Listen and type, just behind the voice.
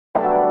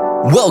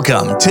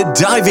Welcome to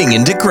Diving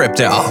into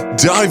Crypto.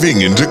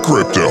 Diving into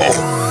Crypto.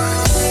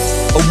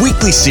 A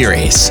weekly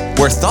series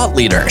where thought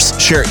leaders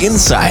share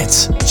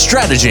insights,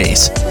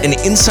 strategies, and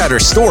insider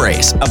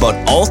stories about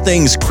all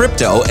things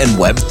crypto and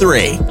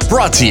Web3.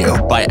 Brought to you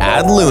by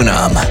Ad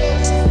Lunam.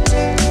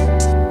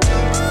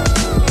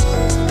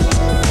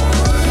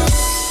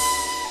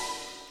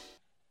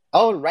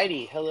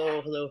 Alrighty,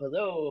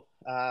 hello.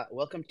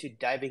 Welcome to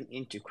Diving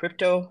into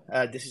Crypto.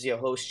 This is your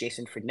host,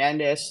 Jason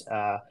Fernandez,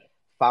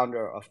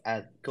 co-founder of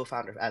Ad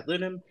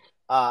Lunam.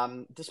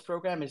 This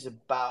program is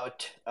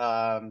about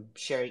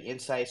sharing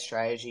insights,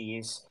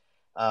 strategies,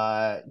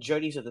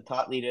 journeys of the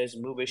thought leaders,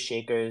 movers,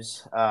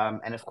 shakers,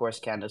 and of course,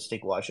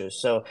 candlestick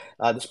watchers. So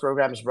this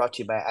program is brought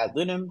to you by Ad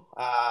Lunam,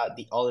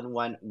 the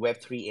all-in-one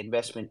Web3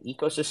 investment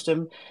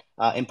ecosystem,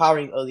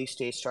 empowering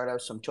early-stage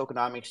startups from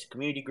tokenomics to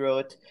community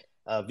growth,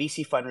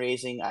 VC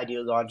fundraising,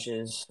 ideal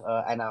launches,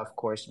 and now, of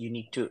course,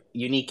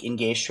 unique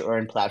engaged to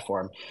earn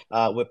platform.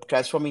 We're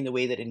transforming the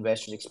way that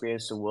investors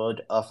experience the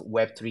world of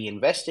Web3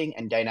 investing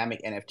and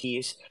dynamic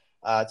NFTs.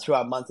 Through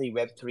our monthly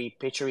Web3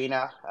 pitch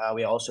arena,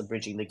 we are also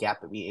bridging the gap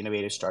between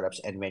innovative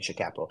startups and venture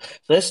capital.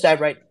 So let's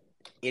dive right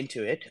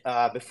into it.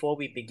 Before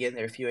we begin,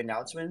 there are a few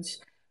announcements.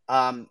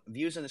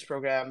 Views on this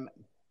program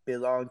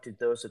belong to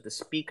those of the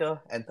speaker,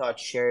 and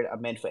thoughts shared are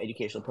meant for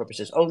educational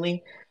purposes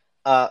only.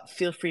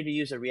 Feel free to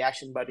use the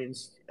reaction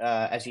buttons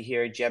as you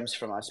hear gems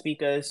from our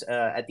speakers.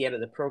 At the end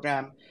of the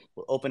program,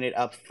 we'll open it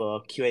up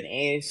for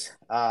Q&As,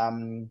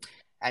 and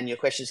your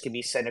questions can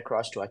be sent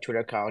across to our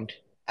Twitter account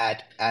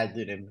at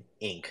AdLunam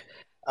Inc.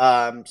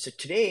 So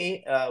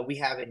today we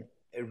have a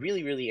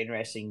really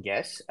interesting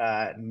guest,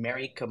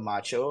 Mary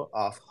Camacho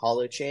of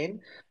Holochain.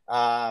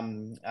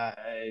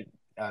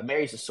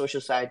 Mary is a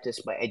social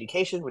scientist by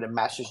education with a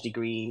master's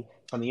degree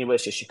from the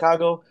University of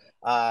Chicago.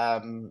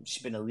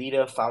 She's been a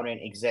leader, founder,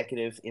 and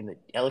executive in the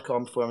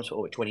telecom firms for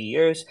over 20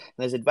 years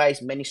and has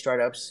advised many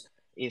startups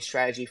in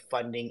strategy,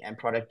 funding, and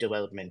product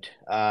development.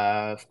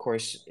 Of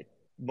course,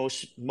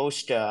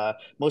 most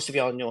of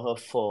y'all know her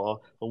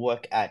for her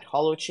work at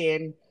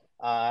Holochain.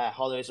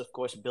 Holo has, of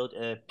course, built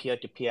a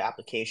peer-to-peer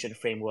application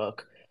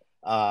framework.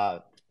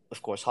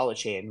 Of course,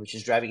 Holochain, which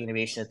is driving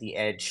innovation at the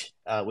edge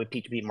with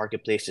P2P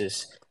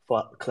marketplaces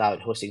for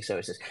cloud hosting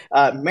services.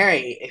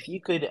 Mary, if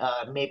you could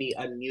maybe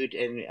unmute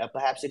and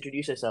perhaps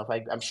introduce yourself.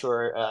 I'm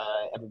sure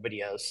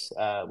everybody else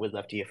would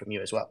love to hear from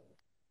you as well.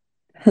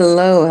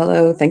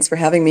 Hello. Thanks for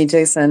having me,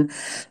 Jason.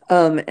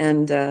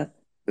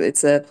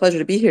 It's a pleasure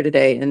to be here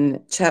today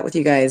and chat with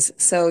you guys.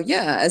 So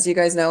yeah, as you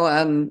guys know,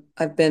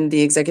 I've been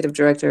the executive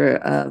director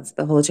of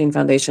the Holochain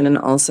Foundation and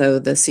also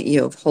the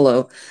CEO of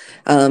Holo.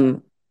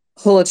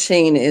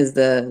 Holochain is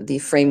the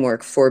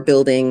framework for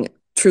building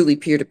truly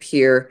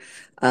peer-to-peer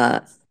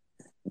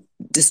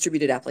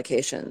distributed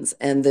applications,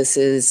 and this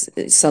is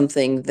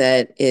something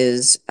that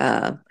is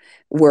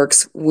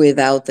works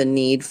without the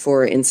need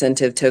for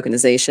incentive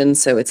tokenization.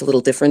 So it's a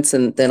little different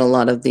than a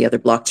lot of the other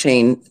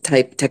blockchain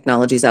type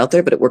technologies out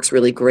there, but it works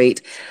really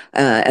great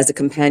as a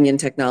companion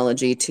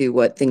technology to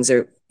what things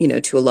are,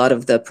 to a lot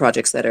of the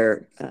projects that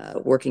are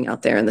working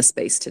out there in the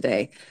space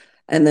today.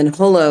 And then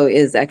Holo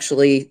is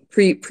actually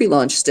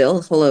pre-launch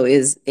still. Holo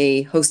is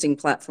a hosting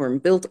platform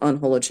built on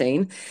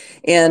Holochain.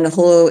 And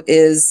Holo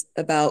is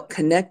about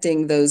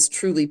connecting those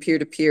truly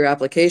peer-to-peer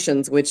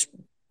applications, which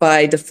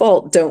by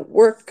default don't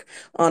work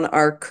on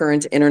our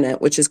current internet,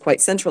 which is quite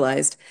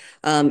centralized.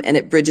 And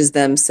it bridges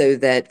them so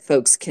that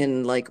folks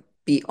can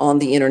be on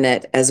the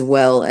internet as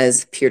well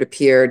as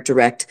peer-to-peer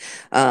direct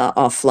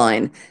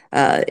offline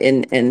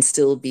and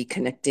still be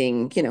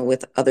connecting,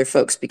 with other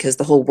folks, because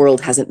the whole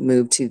world hasn't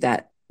moved to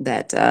that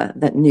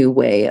new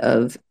way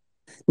of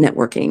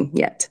networking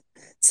yet.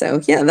 So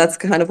yeah, that's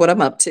kind of what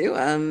I'm up to.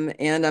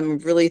 And I'm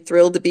really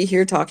thrilled to be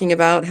here talking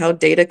about how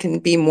data can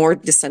be more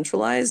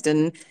decentralized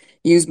and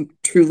use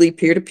truly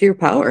peer-to-peer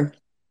power.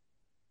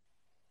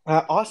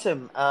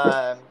 Awesome.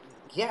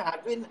 Yeah,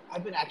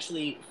 I've been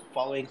actually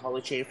following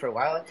Holochain for a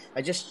while.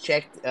 I just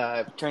checked.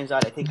 Turns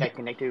out I think I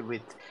connected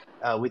with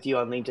you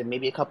on LinkedIn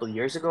maybe a couple of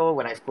years ago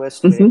when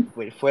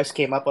when it first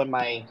came up on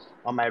my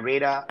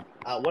radar.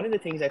 One of the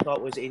things I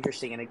thought was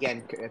interesting, and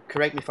again,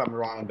 correct me if I'm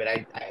wrong,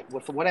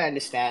 but from what I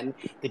understand,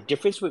 the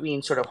difference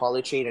between sort of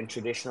Holochain and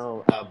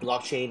traditional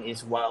blockchain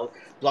is while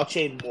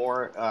blockchain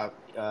more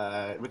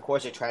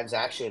records a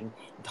transaction,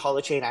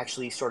 Holochain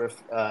actually sort of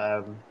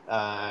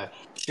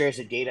shares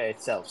the data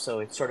itself. So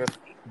it's sort of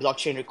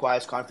blockchain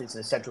requires confidence in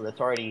the central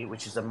authority,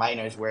 which is the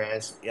miners,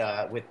 whereas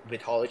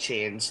with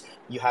Holochains,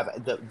 you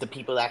have the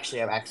people actually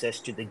have access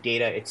to the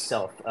data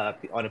itself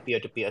on a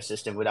peer-to-peer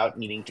system without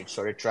needing to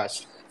sort of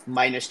trust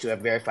miners to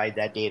have verified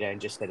that data and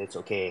just that it's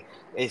okay.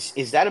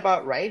 Is that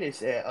about right?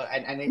 Is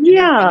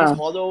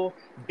Holo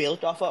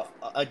built off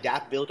a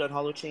dApp built on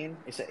Holochain?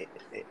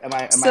 Am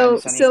I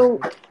understanding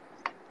correctly?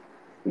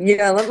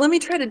 Yeah, let me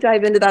try to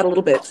dive into that a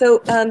little bit. So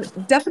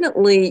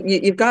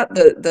definitely you've got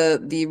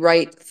the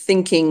right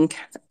thinking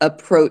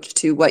approach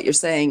to what you're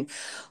saying.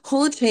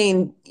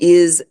 Holochain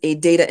is a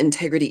data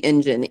integrity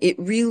engine. It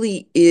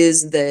really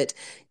is that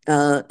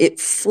it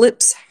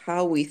flips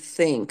how we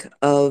think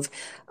of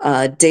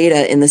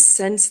data in the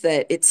sense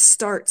that it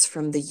starts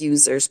from the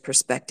user's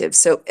perspective.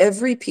 So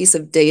every piece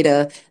of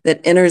data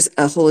that enters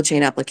a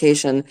Holochain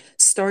application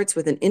starts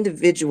with an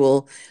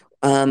individual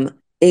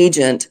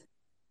agent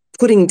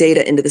putting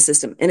data into the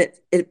system. And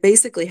it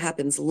basically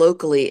happens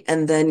locally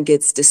and then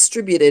gets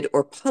distributed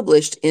or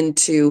published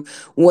into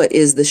what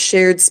is the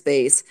shared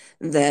space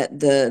that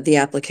the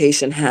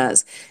application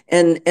has.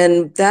 And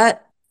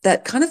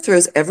that kind of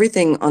throws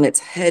everything on its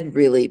head,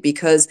 really,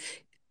 because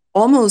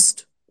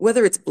almost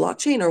whether it's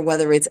blockchain or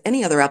whether it's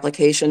any other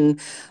application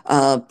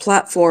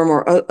platform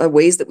or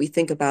ways that we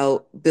think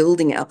about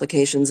building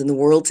applications in the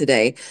world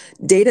today,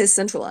 data is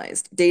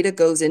centralized. Data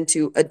goes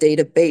into a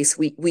database.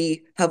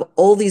 We have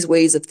all these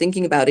ways of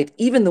thinking about it.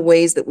 Even the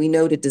ways that we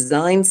know to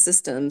design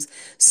systems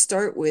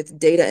start with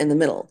data in the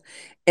middle.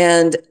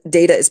 And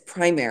data is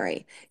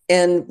primary.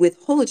 And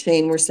with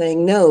Holochain, we're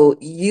saying, no,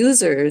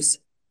 users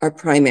are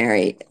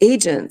primary,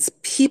 agents,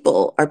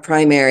 people are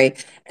primary,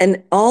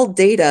 and all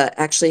data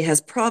actually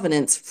has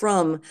provenance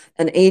from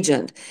an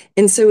agent.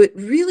 And so it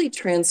really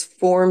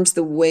transforms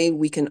the way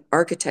we can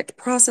architect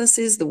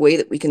processes, the way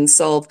that we can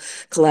solve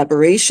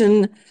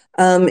collaboration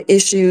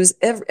issues.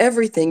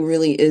 Everything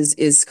really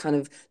is kind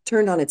of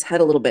turned on its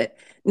head a little bit.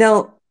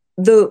 Now,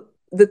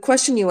 the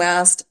question you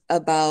asked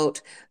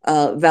about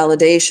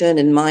validation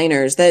and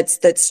miners,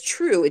 that's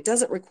true. It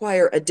doesn't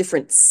require a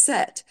different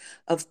set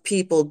of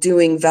people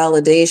doing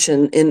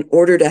validation in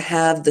order to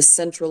have the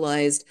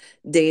centralized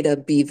data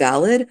be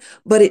valid,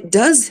 but it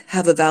does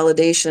have a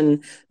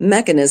validation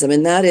mechanism,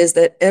 and that is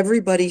that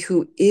everybody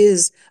who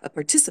is a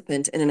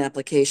participant in an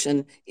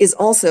application is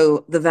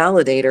also the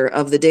validator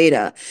of the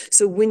data.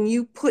 So when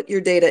you put your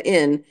data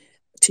in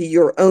to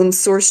your own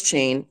source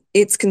chain,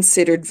 it's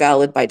considered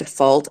valid by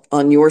default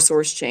on your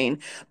source chain.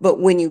 But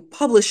when you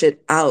publish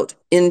it out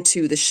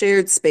into the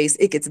shared space,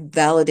 it gets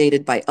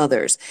validated by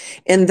others.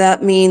 And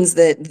that means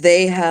that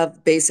they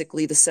have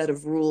basically the set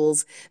of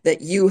rules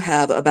that you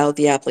have about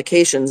the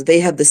applications.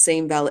 They have the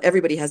same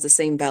everybody has the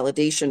same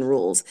validation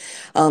rules.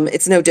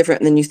 It's no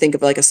different than you think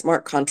of like a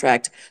smart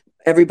contract.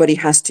 Everybody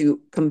has to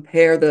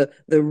compare the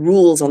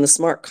rules on the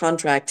smart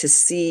contract to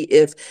see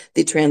if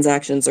the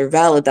transactions are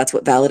valid. That's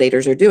what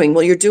validators are doing.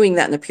 Well, you're doing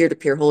that in a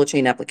peer-to-peer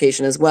holochain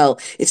application as well.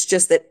 It's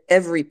just that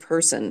every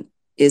person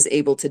is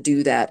able to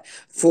do that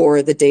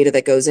for the data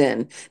that goes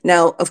in.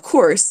 Now, of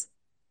course,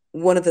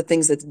 one of the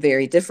things that's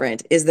very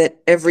different is that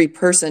every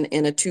person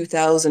in a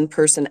 2,000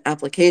 person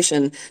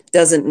application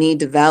doesn't need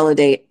to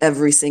validate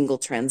every single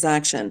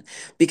transaction,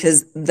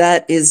 because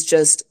that is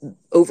just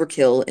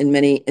overkill in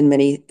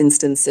many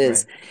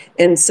instances. Right.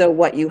 And so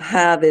what you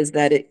have is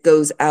that it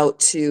goes out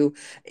to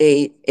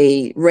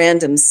a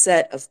random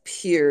set of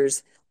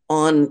peers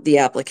on the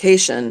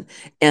application,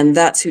 and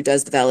that's who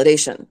does the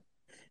validation.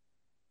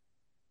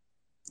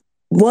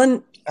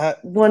 Go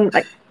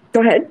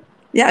ahead.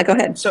 Yeah, go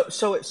ahead.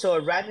 So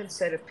a random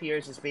set of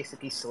peers is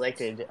basically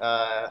selected.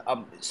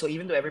 So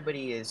even though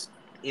everybody is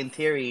in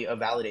theory a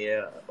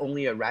validator,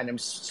 only a random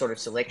sort of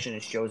selection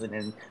is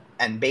chosen,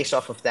 and based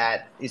off of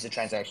that is the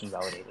transaction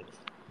validated.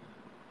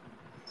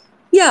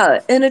 Yeah,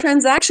 and a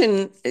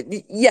transaction,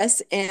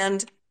 yes,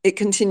 and it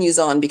continues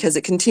on because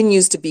it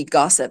continues to be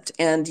gossiped,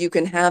 and you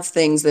can have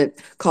things that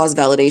cause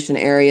validation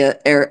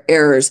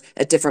errors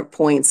at different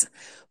points.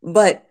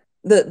 But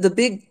the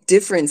big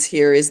difference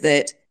here is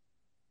that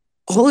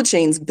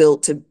Holochain's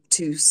built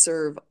to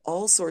serve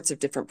all sorts of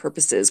different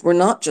purposes. We're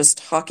not just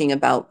talking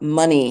about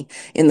money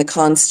in the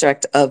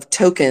construct of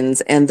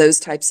tokens and those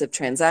types of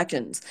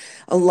transactions.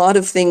 A lot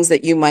of things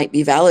that you might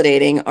be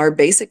validating are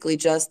basically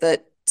just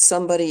that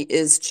somebody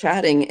is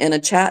chatting in a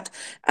chat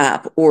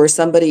app, or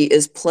somebody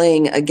is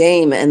playing a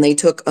game and they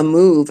took a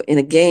move in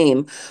a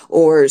game,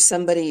 or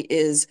somebody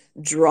is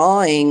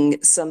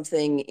drawing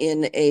something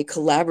in a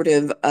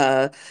collaborative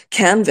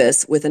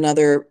canvas with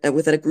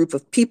a group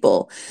of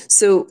people.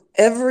 So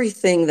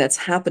everything that's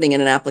happening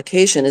in an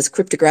application is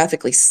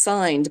cryptographically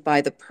signed by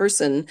the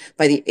person,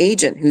 by the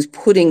agent who's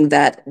putting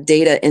that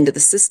data into the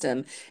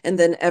system, and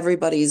then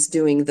everybody's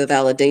doing the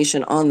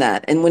validation on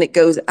that. And when it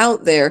goes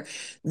out there,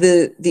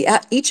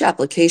 each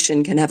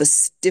application can have a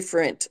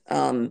different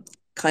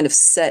kind of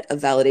set of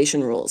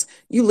validation rules.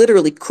 You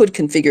literally could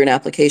configure an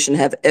application,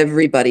 have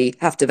everybody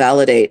have to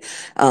validate,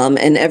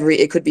 and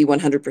it could be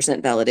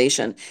 100%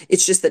 validation.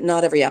 It's just that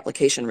not every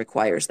application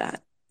requires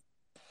that.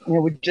 It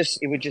would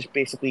just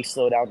basically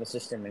slow down the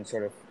system and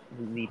sort of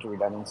lead to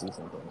redundancies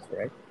and things,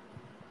 right?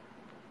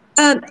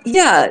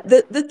 Yeah.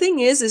 The thing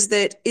is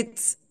that I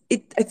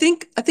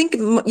think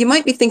you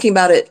might be thinking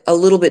about it a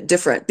little bit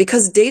different,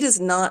 because data is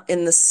not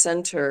in the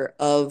center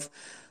of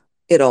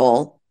it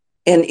all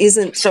and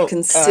isn't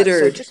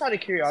considered. So just out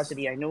of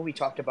curiosity, I know we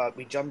jumped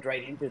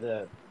right into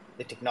the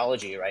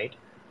technology, right?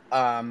 But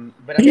I'm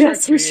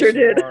yes, sort of curious we sure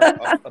did.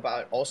 more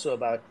about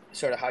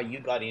sort of how you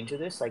got into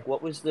this. Like,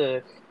 what was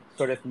the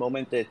sort of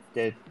moment that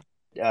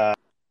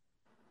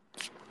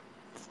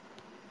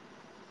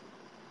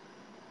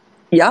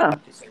yeah.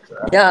 This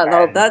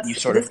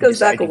goes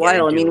back a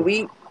while. Into, I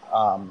mean,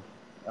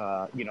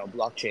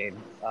 blockchain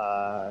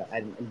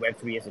and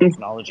Web3 as a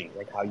technology,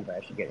 like how you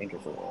actually get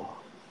interested in it.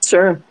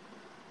 Sure.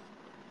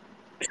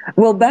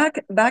 Well, back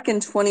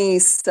in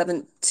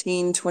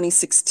 2017,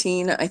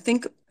 2016, I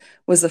think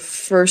was the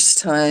first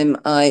time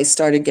I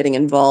started getting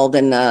involved,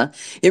 and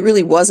it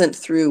really wasn't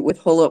through with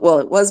Holo. Well,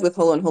 it was with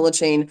Holo and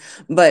Holochain,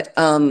 but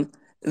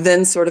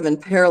then sort of in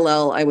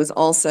parallel, I was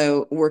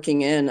also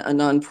working in a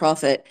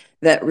nonprofit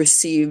that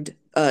received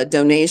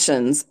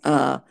donations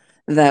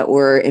that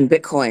were in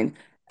Bitcoin.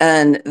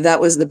 And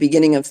that was the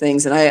beginning of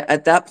things. And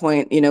at that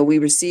point, we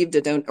received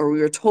or we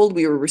were told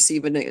we were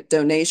receiving a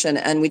donation,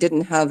 and we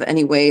didn't have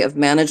any way of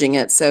managing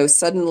it. So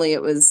suddenly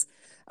it was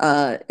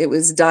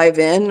dive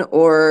in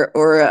or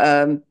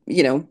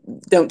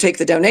don't take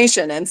the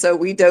donation. And so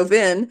we dove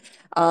in.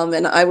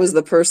 And I was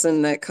the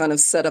person that kind of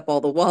set up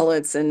all the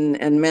wallets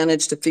and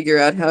managed to figure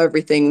out how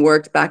everything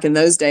worked back in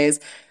those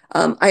days.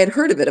 I had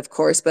heard of it, of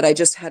course, but I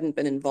just hadn't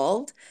been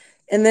involved.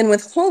 And then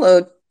with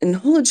Holochain,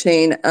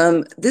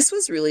 this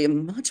was really a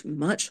much,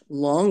 much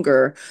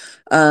longer,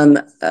 um,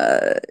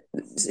 uh,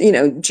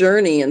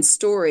 journey and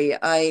story.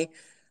 I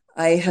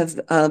have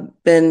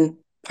been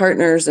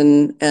partners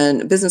and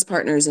business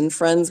partners and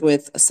friends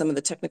with some of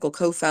the technical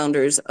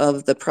co-founders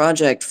of the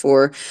project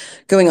for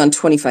going on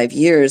 25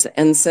 years.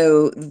 And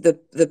so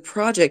the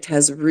project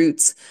has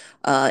roots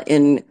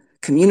in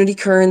community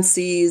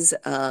currencies.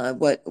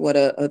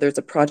 There's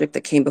a project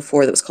that came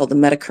before that was called the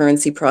Meta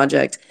Currency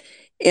Project.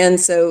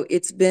 And so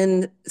it's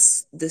been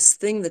this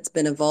thing that's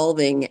been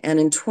evolving. And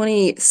in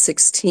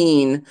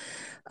 2016,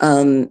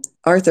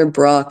 Arthur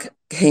Brock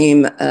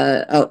came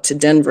out to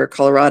Denver,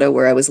 Colorado,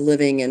 where I was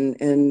living,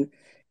 and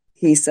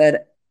he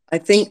said, "I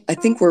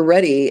think we're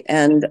ready."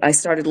 And I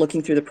started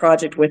looking through the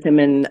project with him,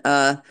 and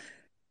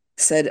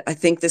said, "I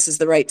think this is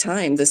the right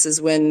time. This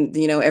is when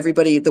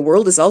the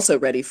world is also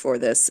ready for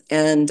this."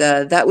 And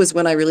that was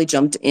when I really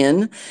jumped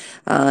in,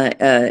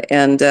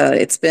 and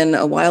it's been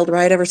a wild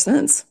ride ever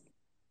since.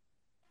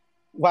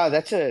 Wow,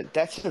 that's a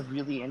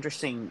really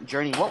interesting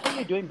journey. What were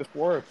you doing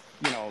before,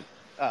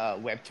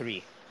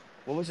 Web3?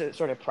 What was it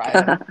sort of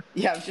prior?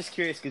 Yeah, I'm just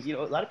curious because a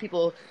lot of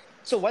people.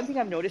 So one thing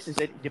I've noticed is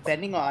that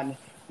depending on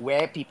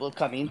where people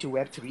come into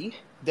Web3,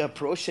 the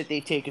approach that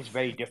they take is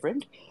very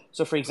different.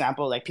 So for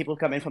example, like people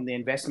come in from the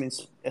investment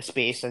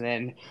space, and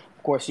then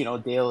of course they'll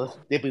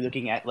be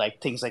looking at like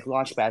things like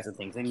launch pads and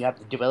things. And you have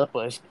the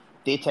developers;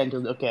 they tend to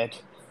look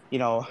at you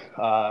know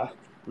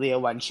layer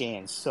one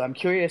chains. So I'm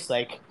curious,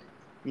 like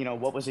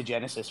what was the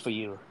genesis for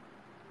you?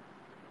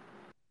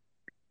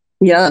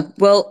 Yeah,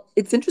 well,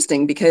 it's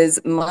interesting because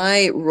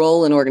my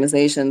role in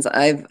organizations,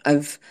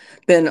 I've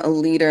been a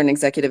leader and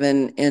executive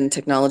in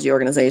technology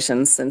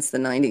organizations since the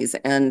 90s,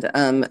 and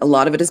a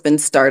lot of it has been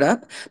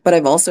startup, but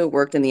I've also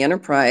worked in the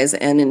enterprise,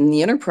 and in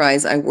the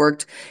enterprise, I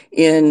worked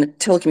in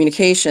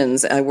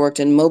telecommunications, I worked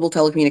in mobile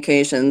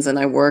telecommunications, and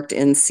I worked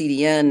in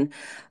CDN,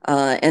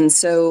 and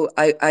so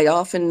I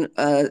often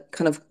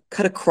kind of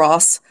cut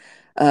across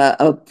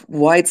a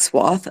wide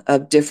swath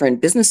of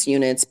different business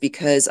units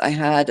because I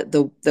had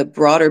the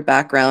broader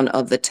background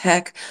of the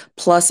tech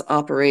plus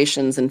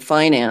operations and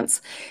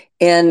finance.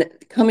 And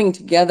coming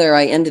together,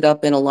 I ended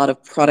up in a lot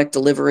of product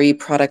delivery,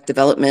 product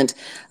development,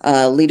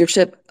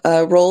 leadership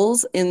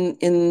roles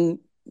in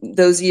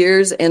those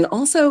years, and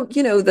also,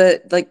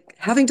 the like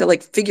having to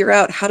like figure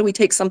out how do we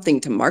take something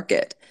to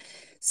market.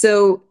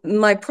 So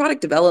my product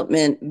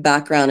development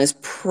background is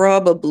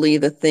probably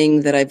the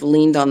thing that I've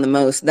leaned on the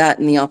most, that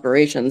and the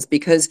operations,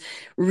 because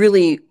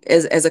really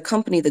as a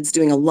company that's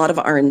doing a lot of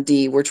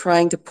R&D, we're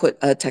trying to put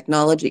a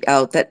technology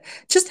out that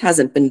just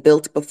hasn't been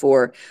built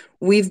before.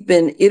 We've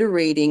been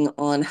iterating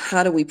on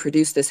how do we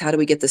produce this? How do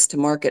we get this to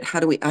market? How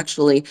do we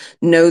actually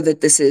know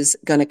that this is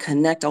going to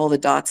connect all the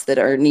dots that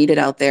are needed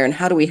out there? And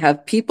how do we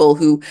have people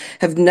who've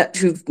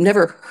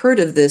never heard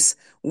of this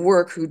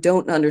work, who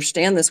don't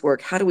understand this work,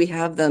 how do we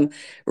have them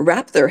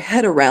wrap their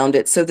head around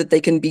it so that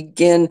they can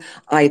begin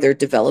either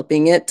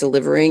developing it,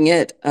 delivering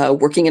it,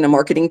 working in a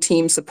marketing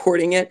team,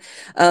 supporting it?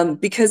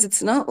 Because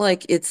it's not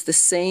like it's the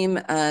same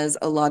as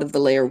a lot of the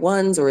layer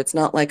ones, or it's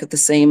not like the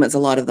same as a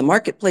lot of the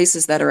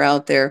marketplaces that are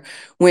out there.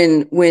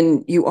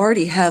 When you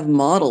already have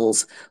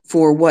models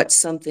for what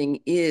something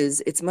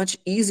is, it's much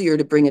easier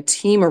to bring a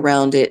team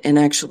around it and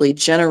actually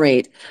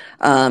generate,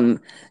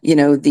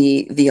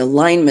 the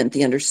alignment,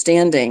 the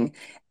understanding.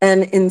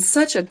 And in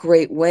such a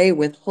great way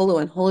with Holo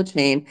and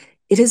Holochain,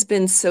 it has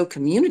been so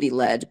community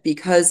led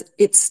because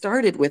it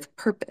started with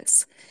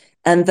purpose.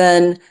 And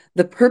then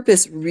the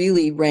purpose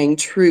really rang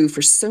true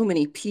for so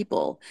many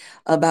people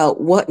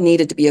about what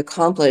needed to be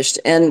accomplished.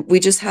 And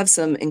we just have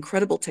some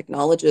incredible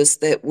technologists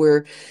that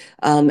were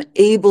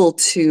able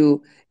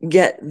to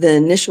get the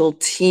initial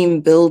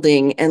team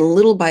building, and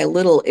little by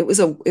little, it was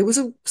a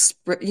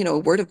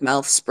word of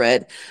mouth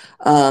spread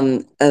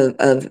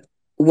of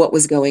what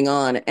was going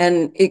on,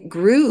 and it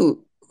grew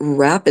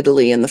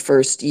rapidly in the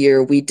first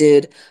year. We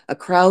did a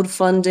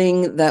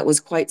crowdfunding that was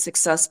quite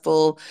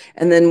successful,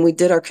 and then we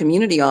did our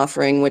community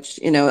offering, which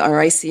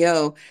our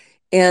ICO.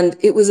 And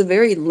it was a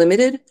very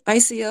limited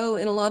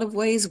ICO in a lot of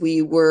ways.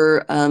 We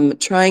were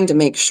trying to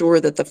make sure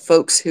that the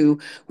folks who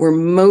were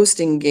most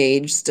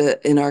engaged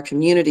in our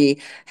community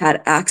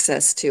had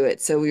access to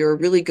it. So we were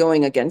really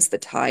going against the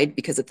tide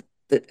because at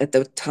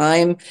the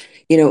time,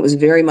 it was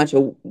very much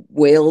a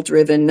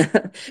whale-driven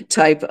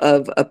type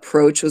of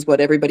approach was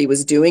what everybody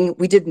was doing.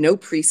 We did no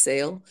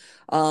pre-sale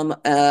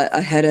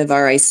ahead of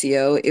our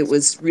ICO. It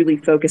was really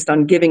focused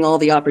on giving all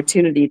the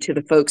opportunity to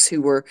the folks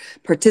who were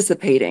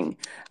participating.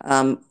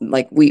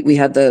 Like we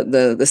had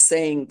the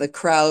saying, the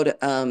crowd,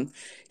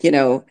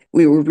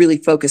 we were really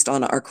focused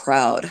on our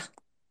crowd.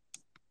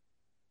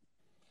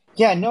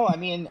 Yeah, no, I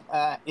mean,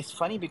 it's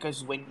funny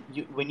because when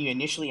you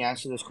initially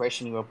answered this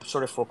question, you were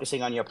sort of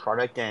focusing on your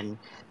product and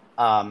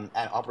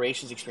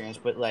operations experience.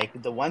 But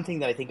like the one thing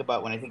that I think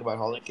about when I think about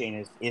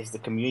Holochain is the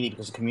community,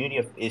 because the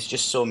community is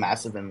just so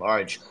massive and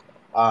large,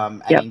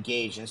 and Yep.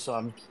 engaged. And so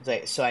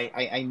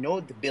I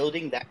know the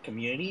building that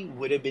community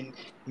would have been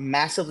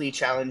massively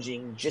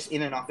challenging just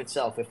in and of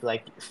itself if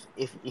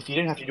if you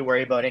didn't have to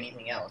worry about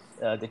anything else,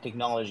 the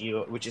technology,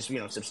 which is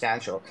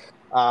substantial.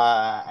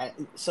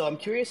 So I'm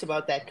curious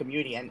about that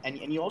community,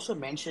 and you also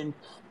mentioned,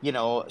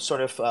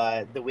 sort of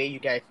the way you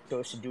guys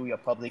chose to do your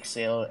public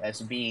sale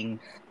as being,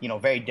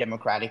 very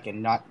democratic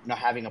and not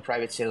having a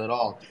private sale at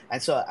all.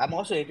 And so I'm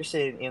also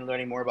interested in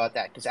learning more about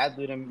that because at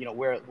Ludum,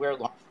 we're a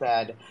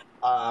launchpad.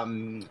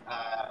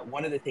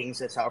 One of the things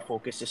that's our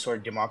focus is sort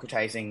of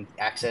democratizing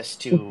access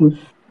to Mhm.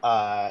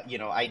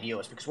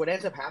 IDOs, because what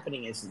ends up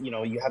happening is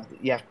you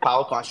have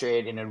power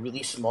concentrated in a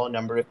really small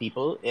number of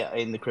people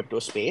in the crypto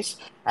space,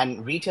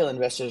 and retail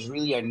investors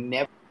really are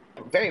never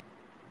very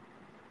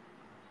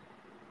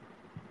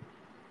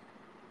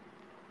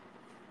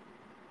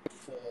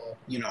for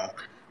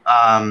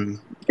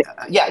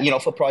yeah,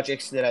 for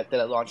projects that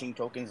are launching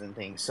tokens and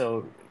things.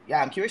 So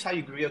yeah, I'm curious how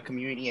you grew your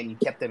community and you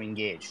kept them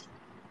engaged.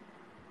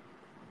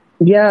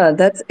 Yeah,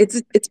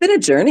 it's been a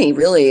journey,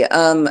 really.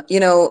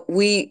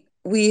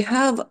 We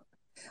have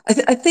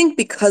I think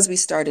because we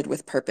started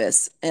with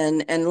purpose,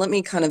 and let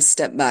me kind of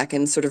step back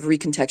and sort of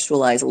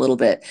recontextualize a little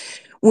bit.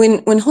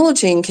 When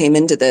Holochain came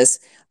into this,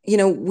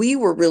 we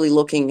were really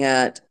looking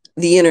at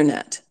the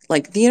internet.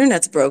 Like the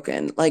internet's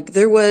broken. Like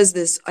there was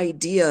this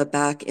idea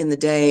back in the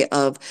day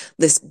of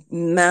this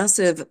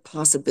massive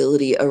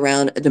possibility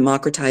around a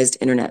democratized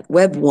internet.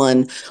 Web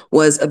 1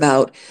 was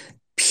about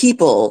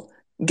people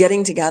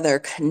getting together,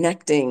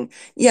 connecting.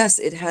 Yes,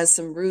 it has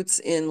some roots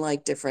in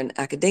like different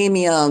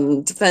academia,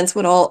 defense,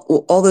 what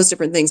all those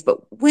different things. But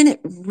when it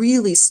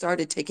really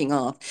started taking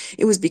off,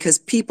 it was because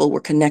people were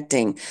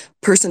connecting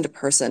person to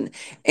person,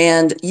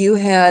 and you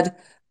had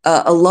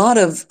a lot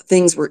of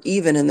things were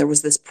even, and there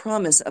was this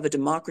promise of a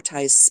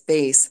democratized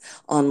space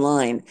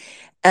online,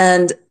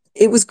 and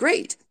it was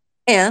great.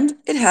 And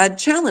it had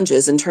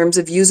challenges in terms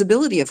of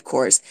usability, of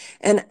course.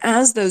 And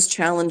as those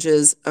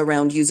challenges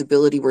around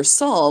usability were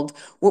solved,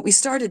 what we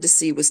started to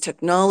see was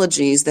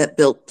technologies that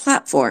built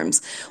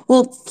platforms.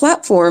 Well,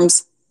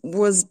 platforms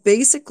was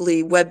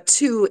basically Web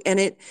 2, and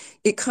it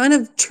kind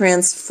of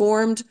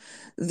transformed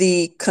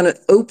the kind of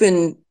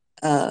open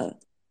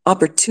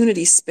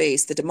opportunity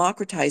space, the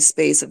democratized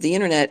space of the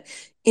internet,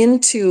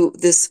 into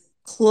this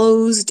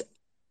closed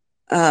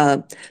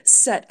uh,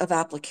 set of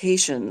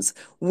applications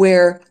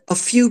where a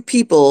few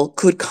people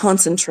could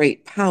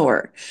concentrate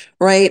power,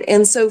 right?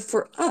 And so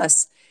for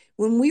us,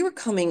 when we were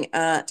coming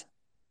at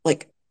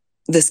like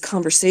this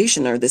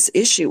conversation or this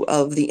issue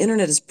of the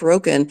internet is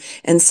broken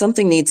and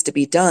something needs to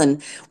be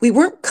done, we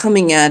weren't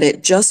coming at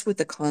it just with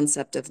the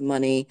concept of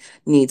money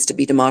needs to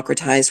be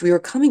democratized. We were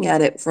coming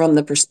at it from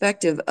the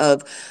perspective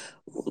of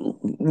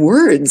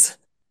words,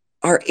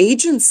 our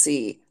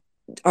agency,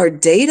 our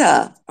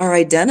data, our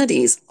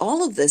identities,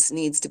 all of this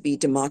needs to be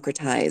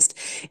democratized.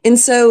 And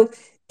so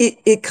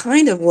it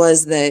kind of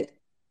was that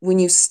when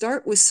you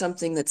start with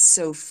something that's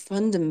so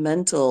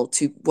fundamental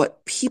to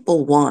what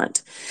people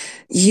want,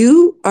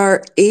 you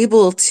are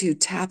able to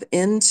tap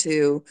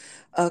into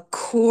a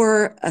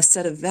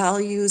set of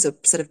values, a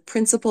set of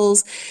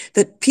principles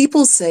that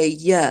people say,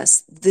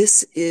 yes,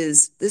 this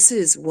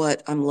is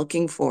what I'm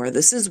looking for.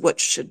 This is what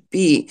should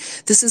be.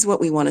 This is what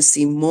we want to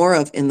see more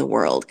of in the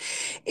world.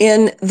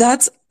 And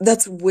that's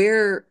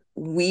where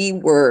we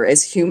were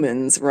as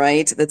humans,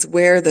 right? That's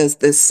where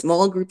the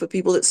small group of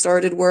people that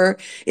started were.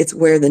 It's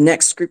where the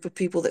next group of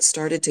people that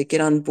started to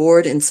get on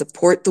board and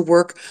support the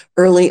work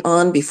early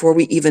on before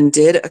we even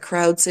did a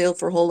crowd sale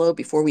for Holo,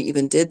 before we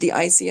even did the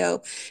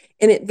ICO.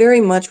 And it very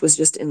much was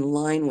just in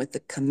line with the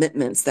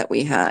commitments that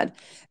we had.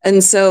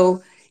 And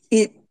so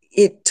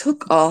it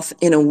took off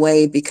in a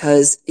way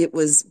because it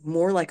was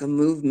more like a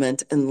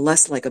movement and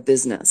less like a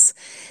business.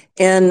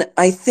 And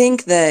I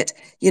think that,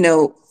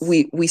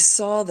 we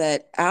saw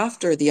that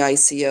after the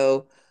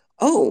ICO,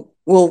 oh,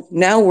 well,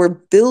 now we're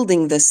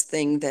building this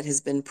thing that has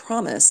been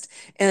promised.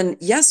 And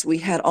yes, we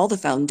had all the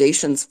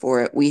foundations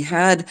for it. We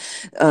had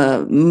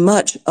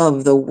much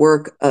of the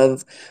work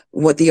of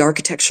what the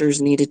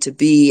architectures needed to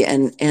be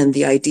and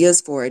the ideas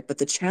for it. But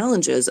the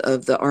challenges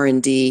of the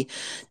R&D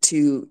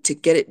to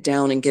get it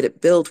down and get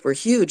it built were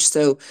huge.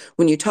 So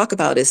when you talk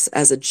about it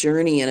as a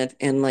journey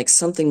and like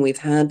something we've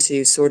had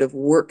to sort of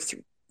work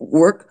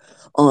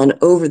on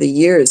over the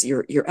years,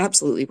 you're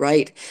absolutely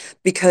right,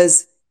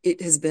 because it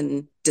has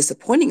been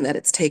disappointing that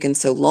it's taken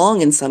so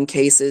long in some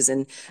cases,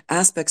 and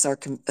aspects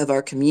of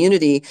our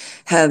community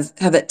have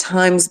at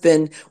times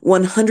been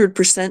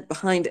 100%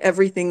 behind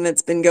everything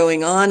that's been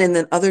going on, and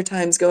then other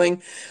times going,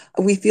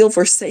 we feel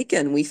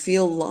forsaken, we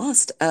feel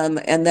lost,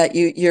 and that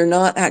you're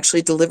not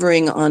actually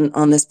delivering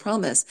on this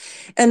promise.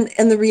 And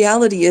the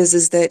reality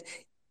is that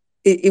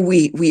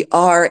we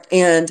are,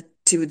 and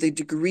to the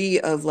degree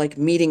of like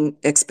meeting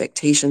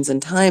expectations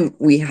and time,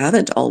 we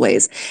haven't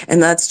always.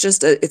 And that's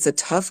just it's a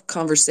tough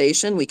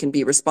conversation. We can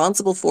be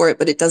responsible for it,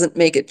 but it doesn't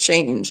make it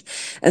change.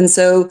 And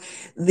so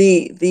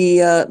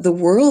the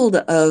world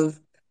of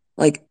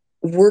like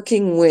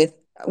working with,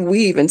 we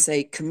even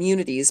say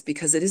communities,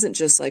 because it isn't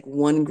just like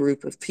one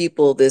group of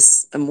people,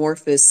 this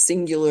amorphous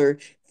singular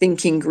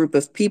thinking group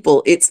of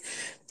people.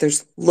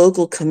 There's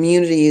local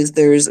communities,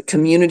 there's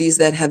communities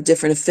that have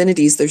different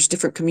affinities, there's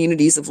different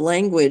communities of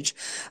language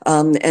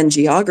and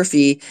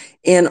geography.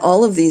 And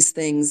all of these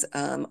things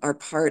are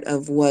part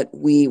of what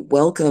we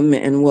welcome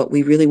and what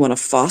we really want to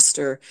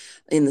foster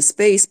in the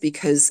space,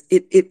 because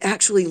it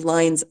actually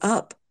lines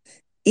up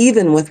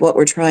even with what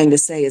we're trying to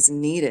say is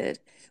needed,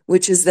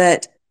 which is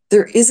that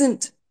there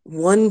isn't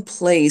one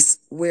place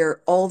where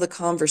all the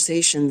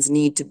conversations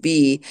need to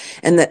be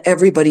and that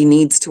everybody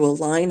needs to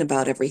align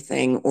about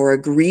everything or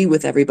agree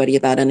with everybody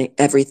about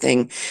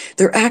everything.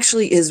 There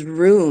actually is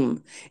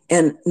room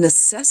and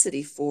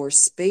necessity for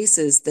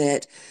spaces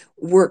that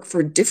work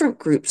for different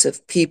groups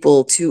of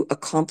people to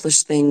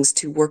accomplish things,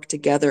 to work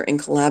together and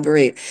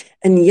collaborate.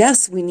 And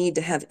yes, we need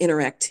to have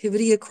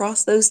interactivity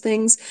across those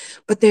things,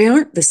 but they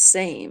aren't the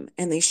same,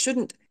 and they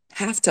shouldn't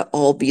have to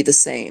all be the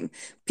same.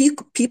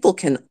 People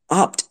can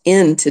opt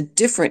into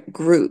different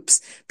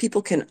groups.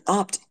 People can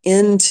opt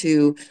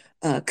into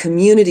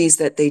communities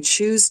that they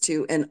choose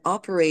to and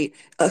operate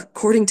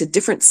according to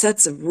different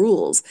sets of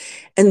rules.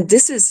 And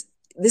this is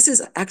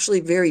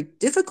actually very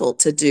difficult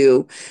to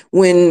do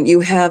when you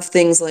have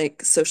things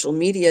like social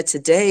media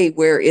today,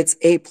 where it's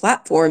a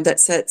platform that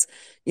sets,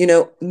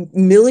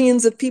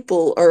 millions of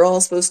people are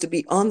all supposed to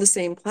be on the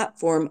same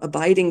platform,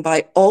 abiding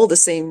by all the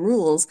same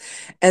rules,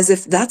 as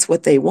if that's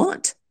what they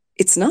want.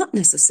 It's not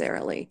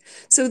necessarily.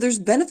 So there's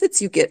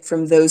benefits you get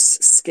from those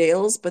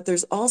scales, but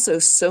there's also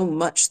so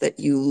much that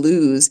you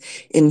lose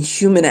in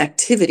human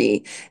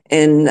activity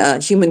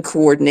and human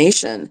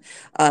coordination.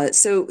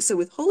 So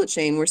with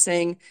Holochain, we're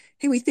saying,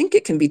 hey, we think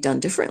it can be done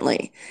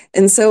differently.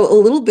 And so a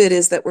little bit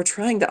is that we're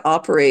trying to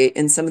operate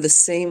in some of the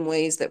same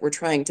ways that we're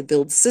trying to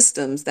build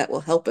systems that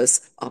will help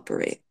us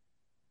operate.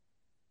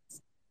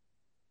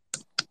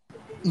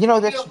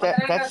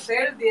 That's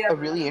a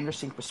really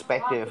interesting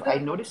perspective. I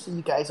noticed that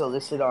you guys are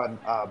listed on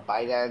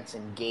Binance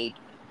and Gate,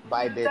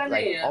 Bybit,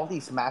 like all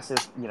these massive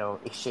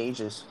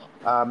exchanges.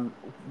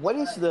 What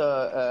is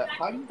the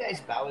how do you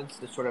guys balance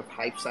the sort of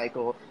hype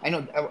cycle? I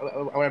know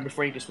what I'm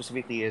referring to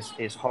specifically is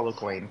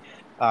Holocoin.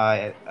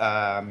 I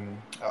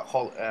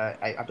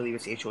believe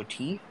it's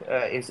HOT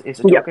is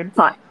a Yep. token.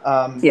 Hot.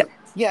 Um, Yep.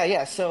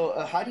 yeah. So,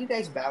 how do you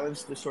guys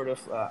balance the sort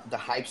of the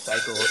hype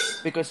cycle?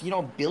 Because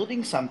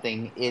building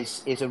something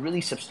is a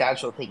really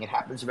substantial thing. It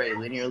happens very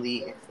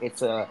linearly.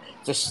 It's a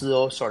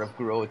slow sort of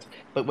growth.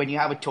 But when you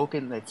have a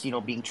token that's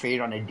being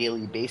traded on a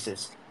daily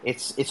basis,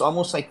 it's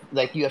almost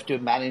like you have to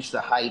manage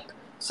the hype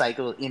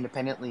cycle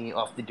independently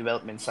of the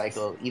development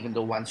cycle, even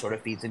though one sort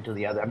of feeds into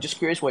the other. I'm just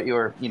curious what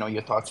your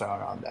thoughts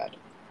are on that.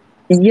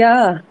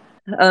 Yeah.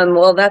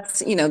 Well,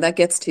 that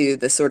gets to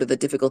the sort of the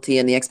difficulty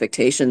and the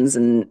expectations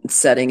and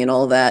setting and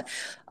all that.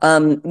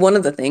 One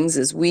of the things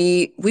is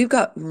we've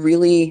got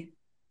really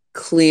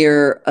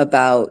clear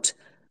about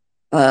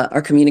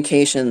our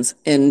communications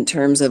in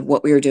terms of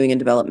what we were doing in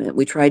development.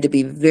 We tried to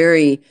be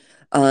very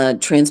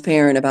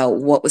transparent about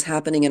what was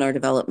happening in our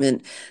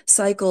development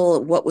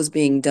cycle, what was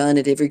being done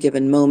at every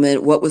given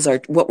moment, what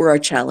were our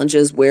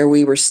challenges, where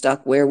we were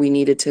stuck, where we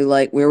needed to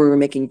where we were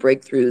making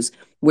breakthroughs,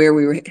 where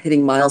we were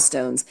hitting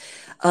milestones.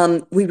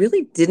 We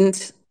really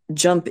didn't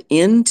jump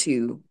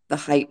into the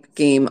hype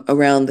game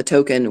around the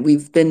token.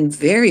 We've been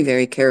very,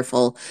 very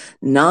careful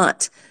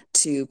not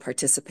to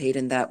participate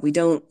in that. We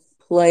don't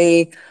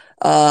play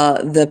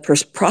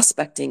the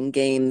prospecting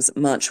games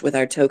much with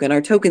our token.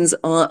 Our token's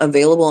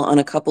available on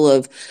a couple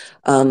of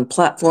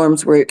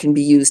platforms where it can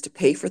be used to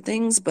pay for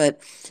things,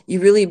 but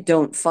you really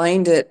don't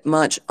find it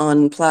much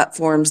on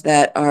platforms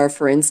that are,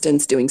 for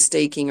instance, doing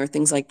staking or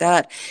things like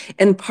that.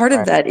 And part of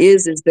Right. that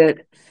is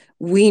that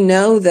we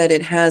know that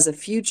it has a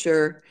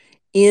future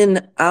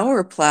in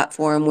our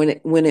platform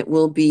when it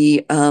will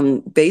be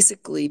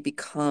basically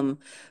become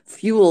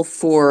fuel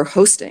for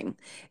hosting.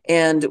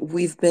 And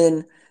we've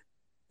been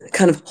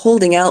kind of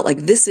holding out like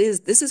this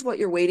is what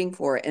you're waiting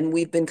for, and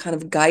we've been kind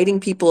of guiding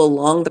people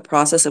along the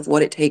process of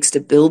what it takes to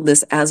build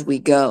this as we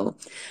go.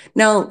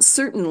 Now,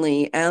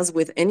 certainly, as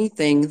with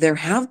anything, there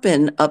have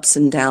been ups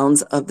and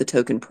downs of the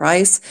token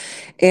price,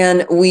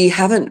 and we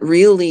haven't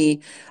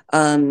really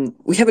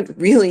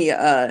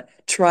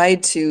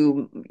tried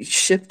to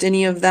shift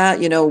any of that.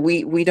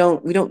 We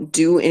don't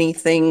do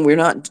anything. We're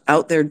not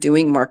out there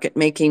doing market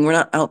making. We're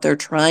not out there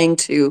trying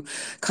to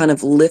kind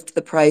of lift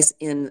the price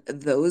in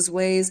those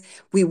ways.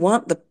 We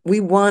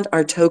want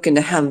our token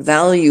to have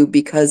value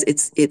because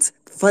it's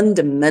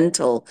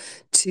fundamental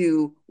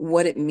to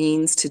what it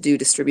means to do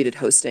distributed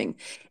hosting.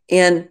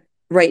 And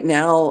right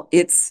now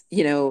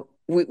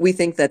we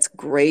think that's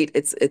great.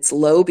 It's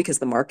low because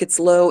the market's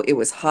low. It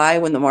was high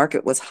when the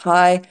market was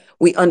high.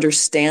 We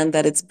understand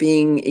that it's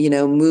being,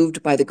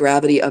 moved by the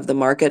gravity of the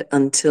market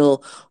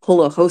until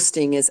holo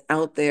hosting is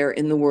out there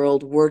in the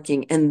world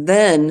working. And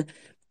then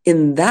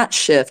in that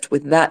shift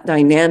with that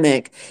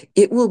dynamic,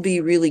 it will be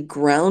really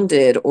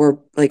grounded or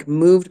like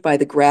moved by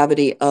the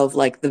gravity of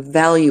like the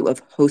value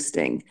of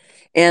hosting.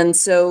 And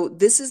so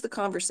this is the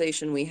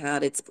conversation we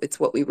had. It's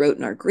what we wrote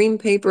in our green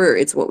paper.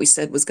 It's what we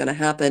said was going to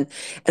happen.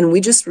 And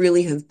we just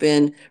really have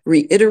been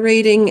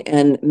reiterating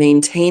and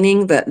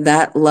maintaining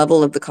that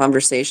level of the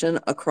conversation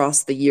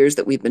across the years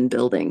that we've been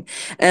building.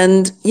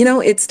 And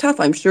it's tough.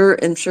 I'm sure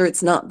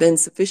it's not been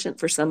sufficient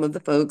for some of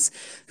the folks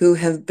who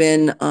have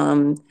been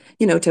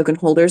token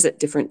holders at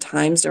different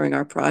times during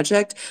our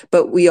project.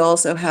 But we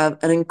also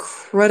have an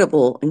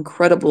incredible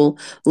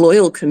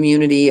loyal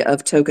community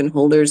of token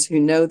holders who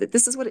know that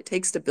this is what it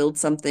takes to build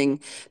something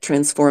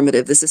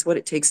transformative. This is what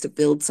it takes to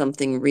build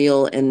something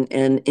real and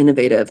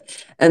innovative.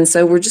 And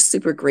so we're just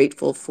super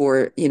grateful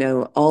for,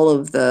 all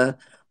of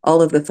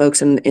the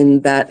folks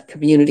in that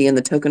community and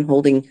the token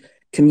holding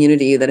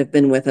community that have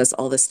been with us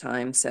all this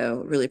time.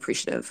 So really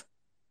appreciative.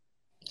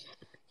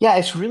 Yeah,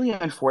 it's really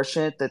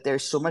unfortunate that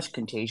there's so much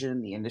contagion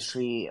in the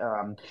industry,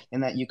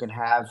 and that you can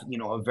have,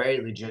 a very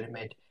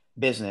legitimate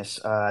business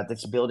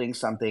that's building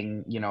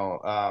something,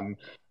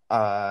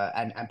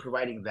 and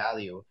providing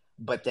value,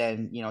 but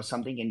then,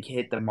 something can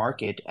hit the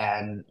market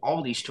and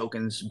all these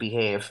tokens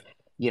behave,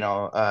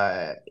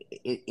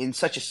 in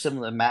such a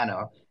similar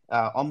manner,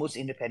 almost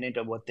independent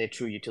of what their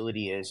true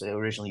utility is, their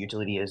original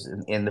utility is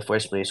in the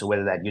first place, or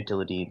whether that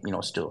utility,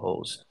 still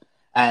holds.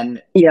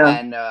 And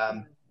Yeah.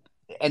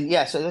 and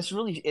yeah, so it's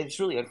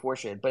really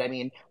unfortunate. But I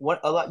mean, what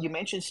a lot you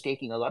mentioned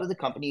staking. A lot of the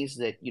companies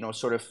that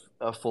sort of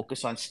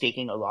focus on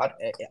staking a lot,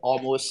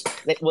 almost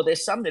like, well,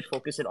 there's some that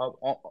focus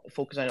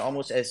on it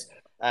almost as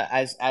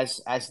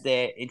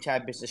their entire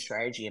business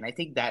strategy, and I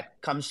think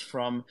that comes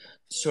from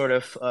sort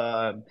of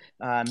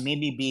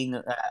maybe being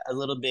a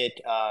little bit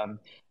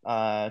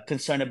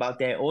concerned about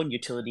their own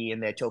utility in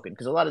their token,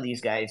 because a lot of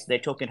these guys, their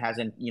token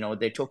isn't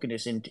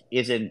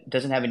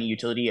doesn't have any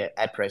utility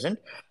at present,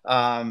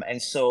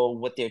 and so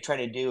what they're trying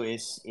to do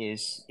is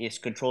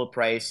control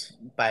price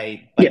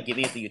by Yeah.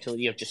 giving it the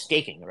utility of just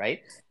staking,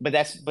 right? But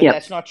Yeah.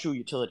 that's not true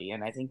utility,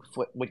 and I think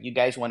what you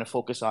guys want to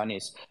focus on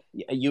is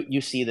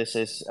you see this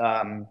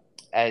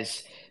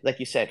as like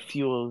you said,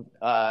 fuel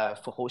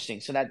for hosting.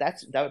 So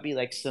that would be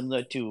like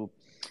similar to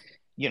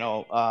you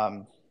know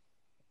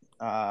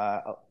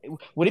uh,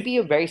 would it be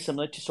a very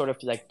similar to sort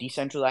of like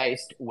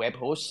decentralized web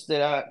hosts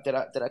that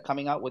are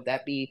coming out? Would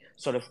that be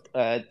sort of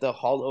the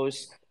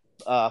Holos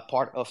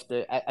part of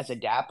as a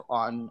DApp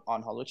on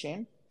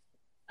Holochain?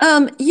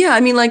 Yeah, I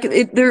mean, like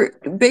they're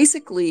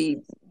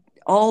basically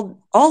all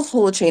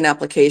holochain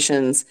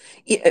applications.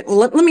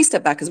 Let me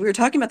step back because we were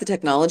talking about the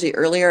technology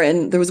earlier,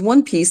 and there was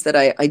one piece that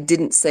I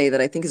didn't say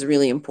that I think is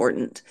really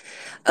important.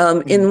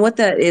 Hmm. And what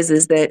that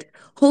is that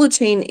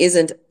holochain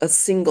isn't a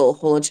single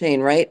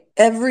holochain, right?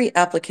 Every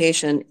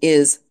application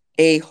is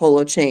a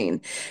holochain.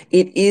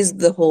 It is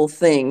the whole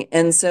thing.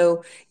 And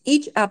so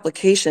each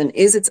application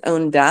is its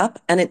own dApp,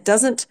 and it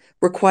doesn't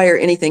require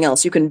anything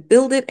else. You can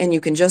build it and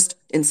you can just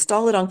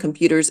install it on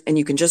computers and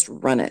you can just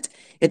run it.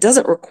 It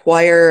doesn't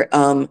require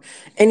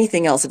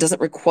anything else. It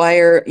doesn't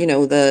require,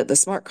 the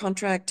smart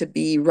contract to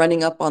be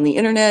running up on the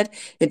internet.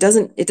 It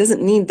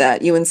doesn't need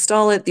that. You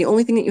install it. The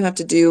only thing that you have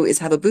to do is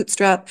have a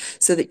bootstrap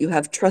so that you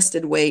have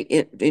trusted way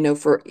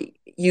for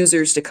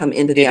users to come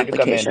into the Data to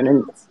come in. application.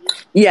 And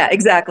yeah,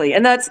 exactly.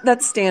 And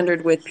that's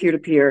standard with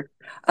peer-to-peer.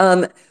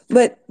 Um,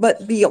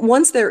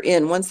 once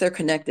they're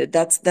connected,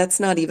 that's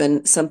not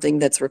even something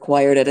that's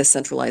required at a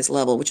centralized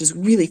level, which is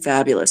really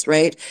fabulous,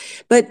 right?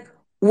 But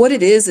what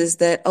it is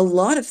that a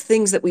lot of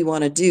things that we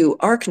want to do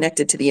are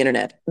connected to the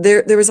internet.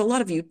 There is a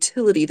lot of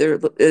utility there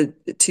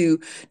to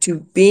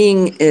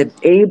being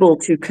able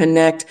to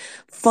connect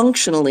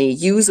functionally,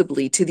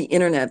 usably to the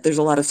internet. There's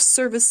a lot of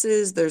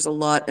services. There's a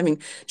lot. I mean,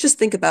 just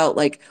think about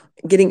like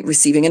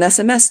receiving an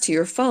SMS to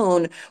your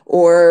phone,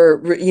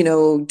 or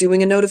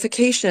doing a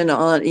notification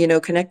on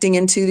connecting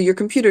into your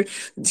computer,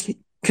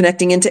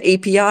 connecting into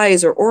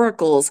APIs or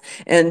oracles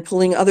and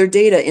pulling other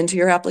data into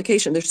your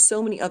application. There's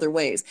so many other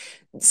ways.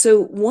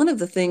 So one of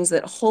the things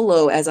that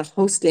Holo as a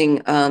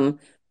hosting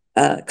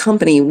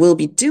company will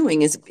be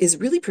doing is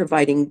really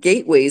providing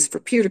gateways for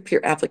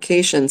peer-to-peer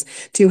applications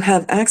to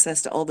have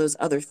access to all those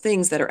other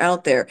things that are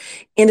out there.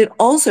 And it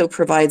also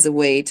provides a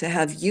way to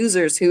have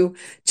users who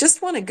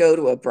just want to go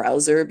to a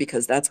browser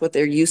because that's what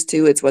they're used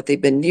to. It's what they've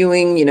been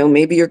doing. You know,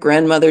 maybe your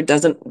grandmother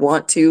doesn't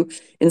want to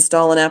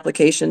install an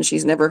application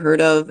she's never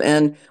heard of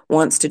and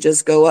wants to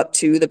just go up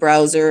to the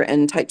browser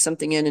and type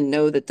something in and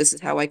know that this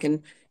is how I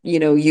can,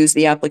 use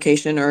the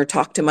application or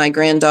talk to my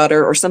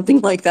granddaughter or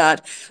something like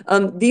that.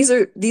 These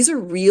are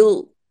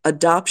real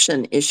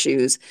adoption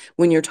issues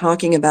when you're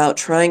talking about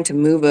trying to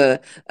move a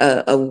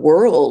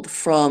world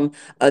from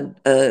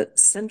a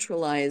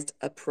centralized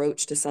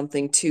approach to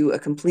something to a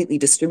completely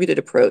distributed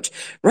approach.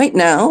 Right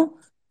now,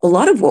 a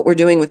lot of what we're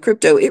doing with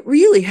crypto, it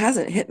really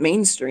hasn't hit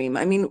mainstream.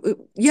 I mean,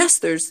 yes,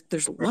 there's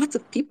lots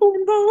of people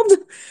involved,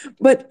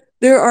 but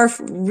there are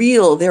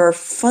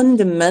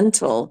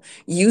fundamental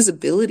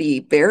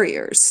usability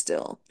barriers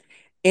still.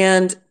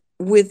 And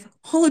with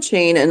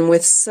Holochain and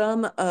with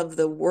some of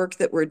the work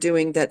that we're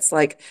doing that's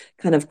like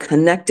kind of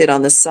connected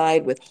on the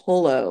side with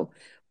Holo,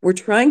 we're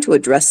trying to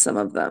address some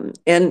of them.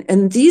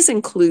 And these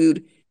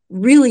include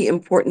really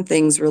important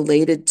things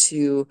related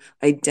to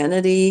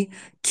identity,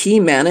 key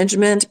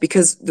management,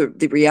 because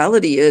the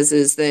reality is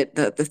that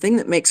the thing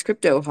that makes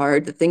crypto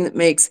hard, the thing that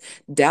makes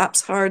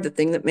dApps hard, the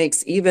thing that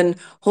makes even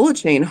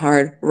Holochain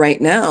hard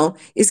right now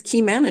is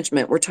key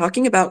management. We're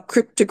talking about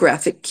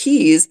cryptographic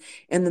keys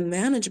and the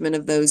management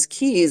of those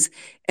keys,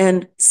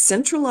 and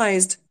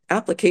centralized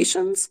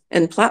applications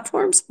and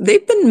platforms,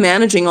 they've been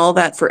managing all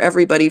that for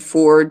everybody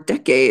for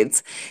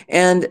decades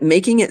and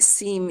making it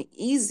seem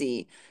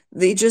easy.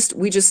 We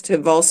just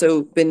have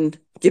also been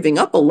giving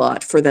up a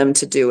lot for them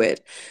to do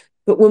it.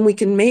 But when we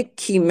can make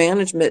key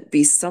management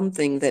be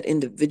something that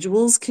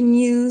individuals can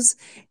use,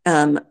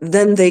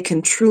 then they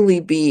can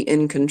truly be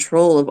in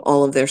control of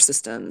all of their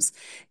systems.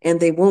 And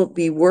they won't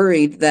be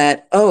worried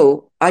that,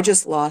 oh, I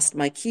just lost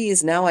my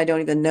keys. Now I don't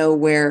even know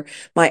where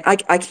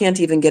I can't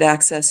even get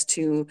access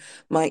to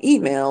my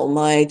email,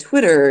 my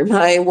Twitter,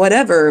 my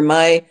whatever,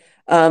 my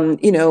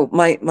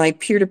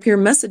peer-to-peer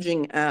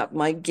messaging app,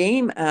 my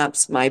game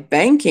apps, my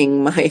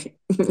banking, my,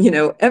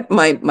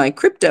 my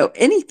crypto,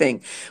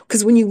 anything.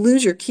 Because when you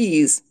lose your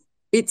keys,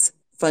 it's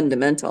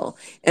fundamental.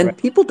 And Right.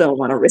 people don't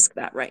want to risk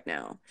that right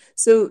now.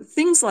 So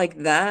things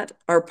like that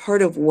are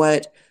part of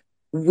what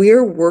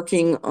we're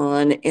working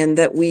on and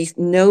that we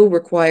know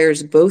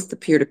requires both the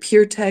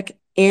peer-to-peer tech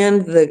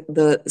and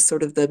the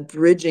sort of the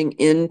bridging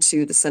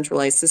into the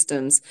centralized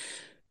systems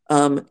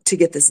to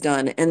get this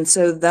done. And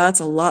so that's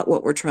a lot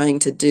what we're trying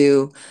to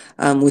do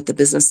with the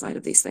business side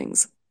of these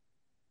things.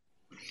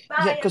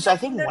 Yeah, because I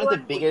think one of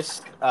the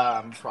biggest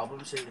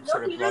problems in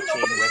sort of blockchain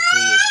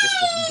Web3 is just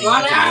the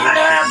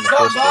usability in the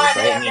first place,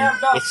 right? I mean,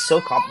 it's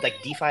so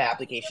like DeFi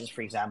applications,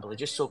 for example, are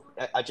just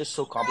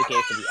so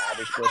complicated for the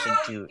average person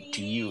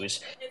to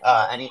use,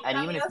 and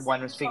even if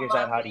one figures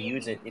out how to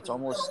use it, it's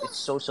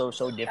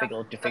so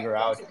difficult to figure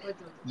out,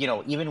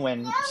 even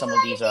when some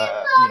of these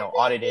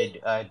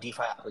audited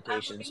DeFi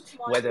applications,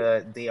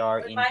 whether they are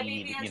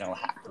indeed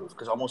hack proof,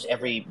 because almost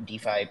every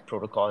DeFi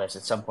protocol has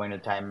at some point in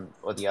time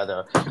or the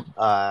other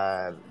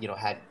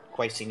had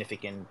quite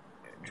significant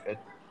uh,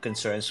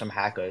 concerns from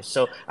hackers.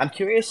 So I'm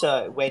curious,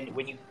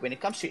 when it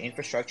comes to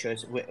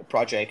infrastructures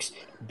projects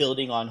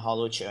building on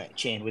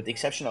Holochain, with the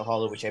exception of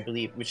Holo, which I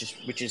believe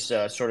which is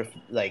sort of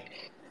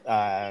like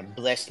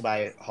blessed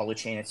by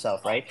Holochain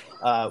itself, right?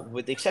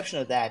 With the exception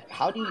of that,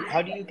 how do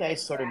you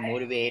guys sort of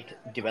motivate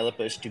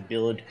developers to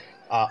build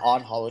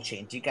on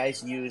Holochain? Do you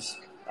guys use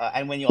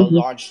and when you all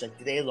launch, like,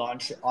 do they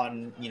launch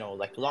on,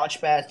 like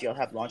launchpads? Do you all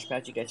have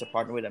launchpads you guys are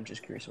partnered with? I'm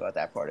just curious about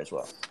that part as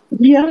well.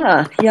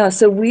 Yeah, yeah.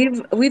 So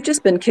we've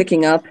just been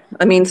kicking up.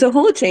 I mean, so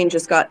Holochain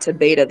just got to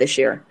beta this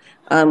year.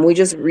 We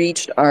just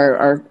reached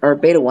our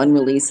beta 1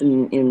 release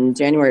in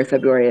January or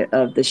February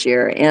of this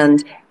year,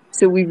 and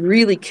so we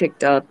really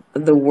kicked up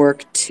the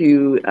work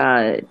to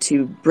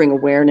bring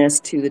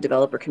awareness to the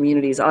developer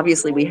communities.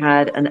 Obviously, we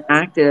had an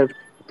active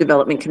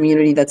development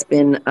community that's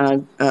been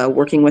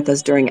working with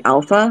us during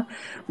alpha,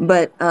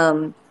 but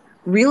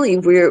really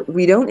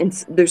we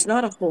don't there's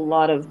not a whole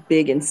lot of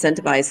big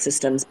incentivized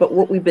systems, but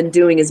what we've been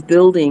doing is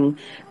building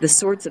the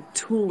sorts of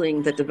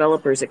tooling that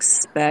developers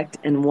expect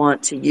and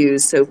want to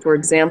use. So for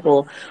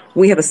example,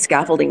 we have a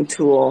scaffolding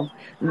tool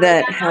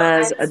that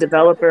has a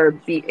developer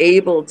be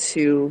able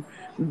to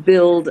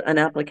build an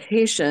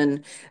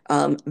application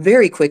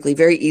very quickly,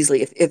 very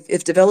easily.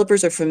 If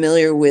developers are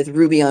familiar with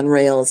Ruby on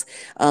Rails,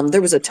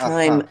 there was a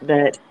time Uh-huh.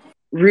 that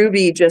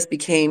Ruby just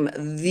became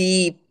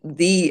the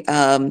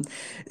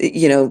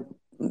you know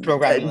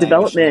Programming language to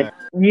development.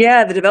 learn.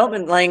 Yeah, the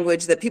development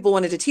language that people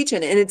wanted to teach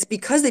in. And it's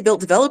because they built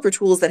developer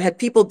tools that had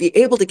people be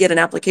able to get an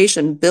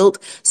application built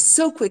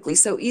so quickly,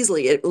 so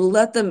easily. It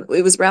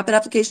was rapid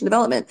application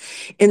development.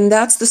 And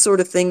that's the sort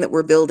of thing that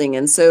we're building.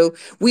 And so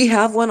we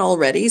have one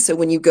already. So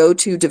when you go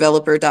to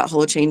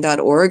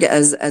developer.holochain.org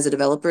as a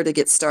developer to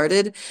get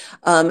started,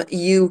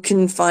 you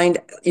can find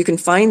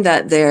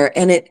that there.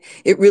 And it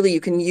really, you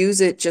can use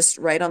it just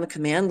right on the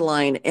command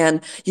line,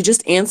 and you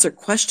just answer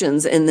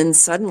questions, and then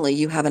suddenly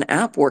you have an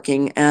app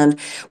working. And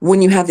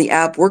when you have the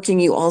app working,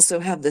 you also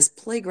have this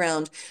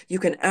playground. You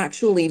can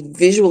actually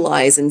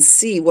visualize and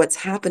see what's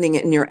happening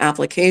in your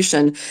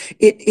application.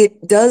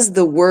 It does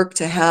the work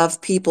to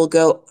have people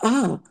go,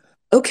 oh,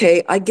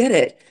 okay, I get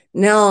it.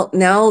 Now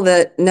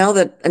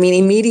that I mean,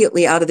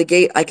 immediately out of the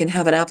gate, I can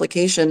have an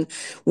application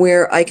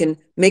where I can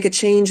make a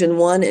change in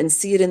one and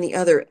see it in the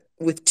other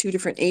with two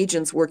different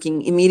agents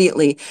working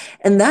immediately.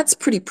 And that's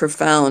pretty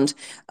profound.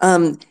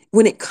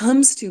 When it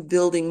comes to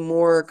building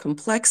more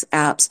complex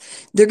apps,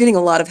 they're getting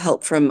a lot of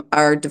help from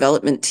our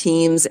development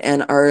teams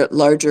and our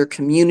larger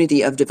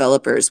community of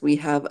developers. We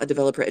have a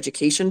developer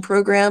education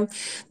program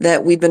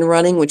that we've been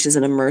running, which is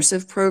an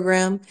immersive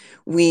program.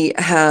 We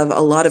have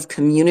a lot of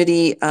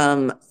community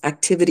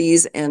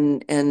activities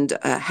and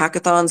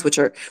hackathons, which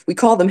are, we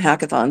call them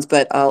hackathons,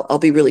 but I'll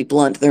be really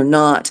blunt. They're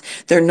not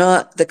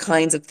the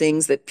kinds of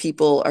things that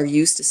people are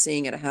used to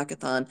seeing at a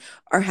hackathon.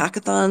 Our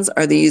hackathons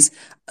are these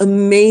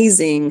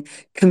amazing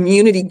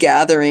community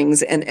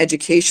gatherings and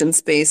education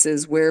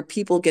spaces where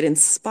people get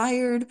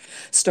inspired,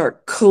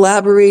 start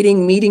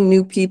collaborating, meeting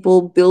new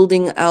people,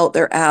 building out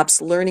their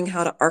apps, learning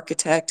how to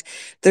architect.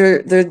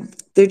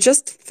 They're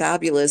just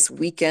fabulous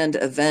weekend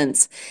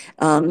events.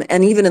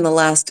 And even in the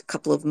last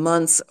couple of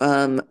months,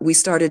 we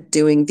started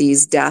doing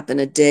these DAP in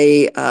a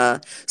day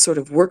sort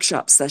of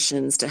workshop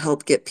sessions to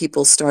help get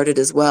people started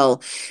as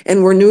well.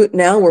 And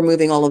now we're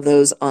moving all of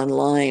those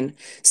online.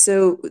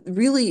 So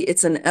really,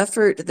 it's an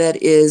effort that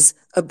is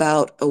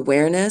about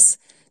awareness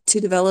to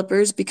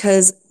developers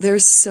because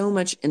there's so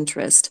much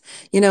interest.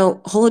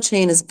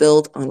 Holochain is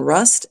built on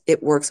Rust.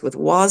 It works with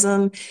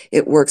WASM.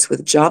 It works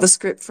with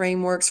JavaScript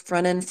frameworks,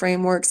 front-end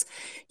frameworks.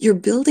 You're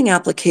building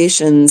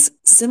applications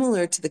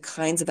similar to the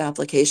kinds of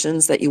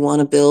applications that you want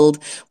to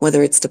build,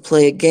 whether it's to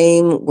play a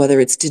game, whether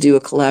it's to do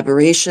a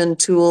collaboration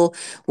tool,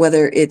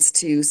 whether it's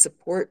to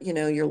support,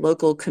 your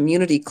local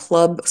community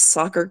club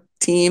soccer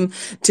team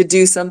to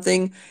do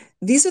something.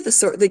 These are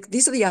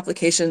the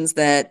applications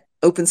that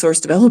open source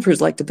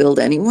developers like to build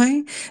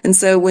anyway. And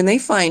so when they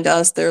find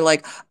us, they're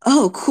like,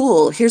 oh,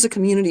 cool, here's a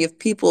community of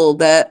people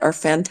that are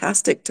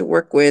fantastic to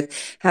work with,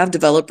 have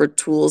developer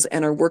tools,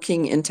 and are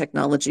working in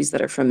technologies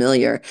that are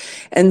familiar.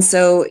 And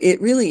so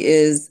it really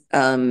is,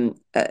 I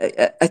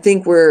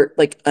think we're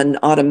like an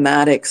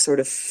automatic sort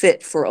of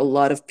fit for a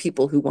lot of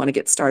people who want to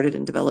get started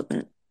in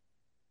development.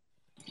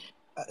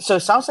 So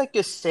it sounds like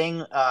you're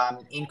saying,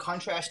 in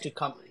contrast to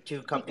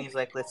companies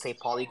like, let's say,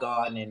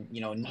 Polygon and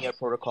Near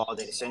Protocol,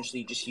 that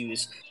essentially just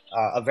use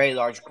a very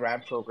large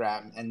grant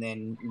program, and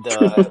then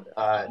the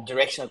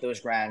direction of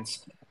those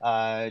grants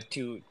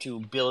to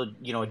build,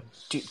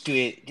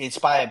 to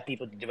inspire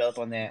people to develop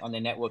on their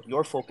network.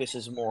 Your focus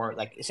is more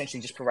like essentially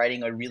just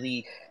providing a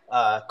really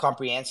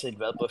comprehensive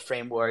developer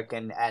framework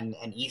and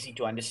easy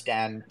to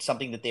understand,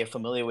 something that they're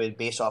familiar with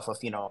based off of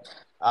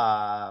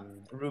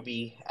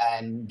Ruby,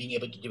 and being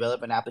able to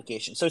develop an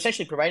application. So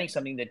essentially providing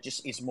something that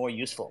just is more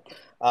useful,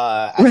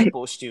 as Right.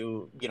 opposed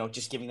to,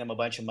 just giving them a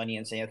bunch of money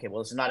and saying, okay, well,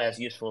 it's not as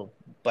useful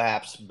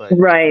perhaps, but,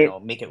 Right.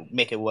 make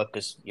it work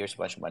because here's a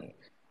bunch of money.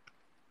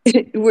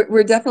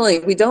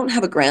 We don't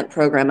have a grant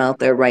program out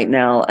there right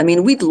now. I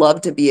mean, we'd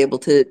love to be able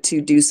to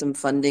do some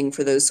funding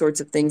for those sorts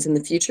of things in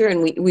the future,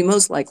 and we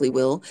most likely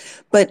will.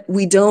 But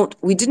we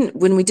didn't,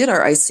 when we did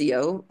our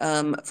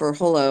ICO for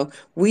Holo,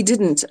 we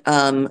didn't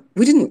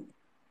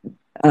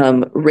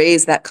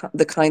raise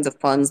the kinds of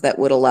funds that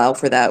would allow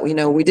for that.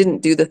 We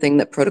didn't do the thing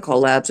that Protocol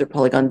Labs or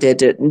Polygon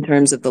did in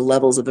terms of the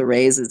levels of the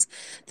raises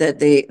that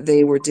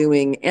they were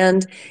doing.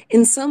 And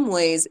in some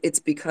ways, it's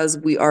because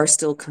we are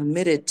still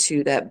committed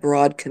to that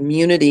broad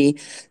community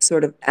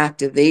sort of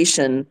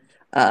activation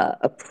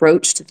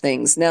approach to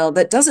things. Now,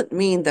 that doesn't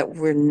mean that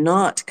we're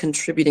not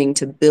contributing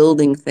to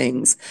building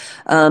things.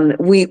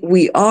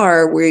 We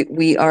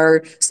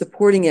are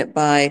supporting it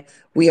by,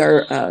 we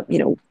are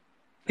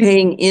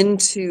paying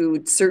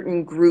into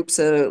certain groups,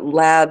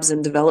 labs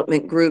and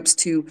development groups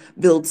to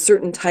build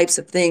certain types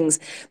of things.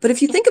 But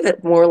if you think of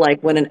it more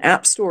like when an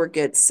app store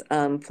gets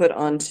put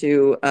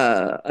onto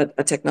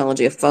a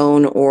technology, a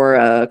phone or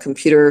a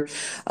computer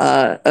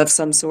of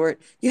some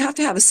sort, you have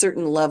to have a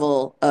certain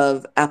level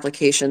of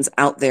applications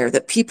out there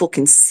that people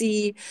can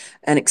see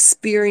and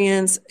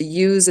experience,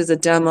 use as a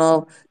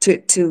demo to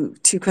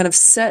kind of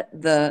set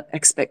the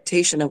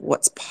expectation of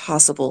what's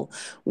possible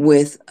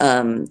with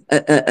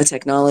a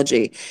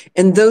technology.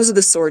 And those are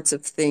the sorts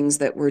of things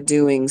that we're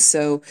doing.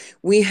 So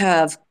we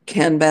have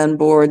Kanban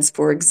boards,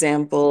 for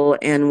example,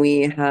 and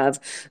we have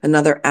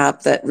another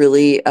app that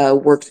really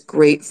worked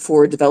great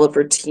for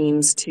developer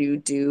teams to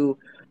do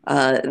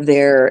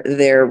their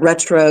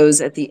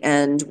retros at the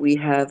end. We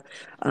have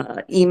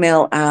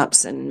email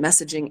apps and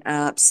messaging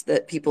apps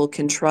that people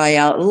can try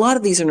out. A lot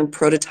of these are in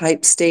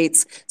prototype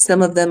states.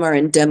 Some of them are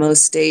in demo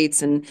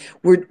states, and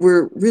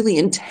we're really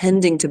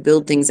intending to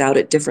build things out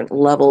at different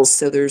levels.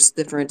 So there's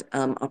different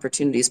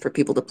opportunities for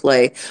people to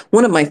play.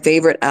 One of my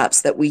favorite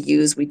apps that we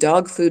use, we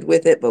dog food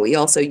with it, but we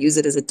also use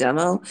it as a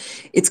demo.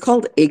 It's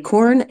called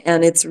Acorn,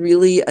 and it's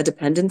really a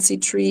dependency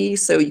tree.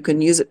 So you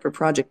can use it for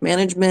project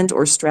management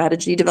or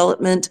strategy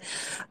development,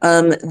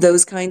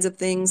 those kinds of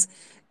things.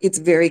 It's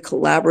very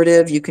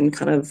collaborative. You can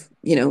kind of,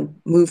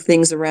 move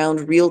things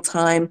around real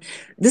time.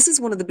 This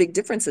is one of the big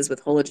differences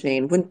with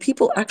Holochain. When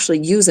people actually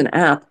use an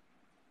app,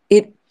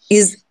 it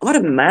is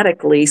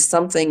automatically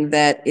something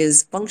that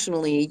is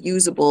functionally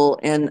usable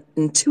and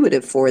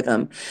intuitive for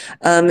them.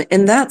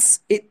 And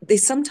that's it. They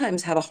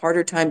sometimes have a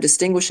harder time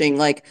distinguishing,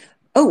 like,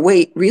 oh,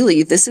 wait,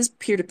 really, this is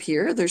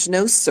peer-to-peer. There's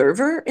no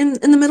server in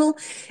the middle.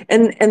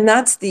 And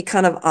that's the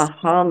kind of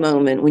aha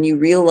moment when you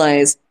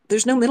realize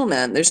there's no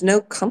middleman, there's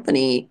no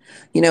company,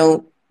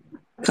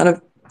 kind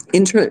of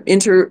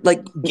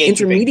Gatekeeping.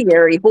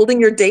 intermediary holding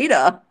your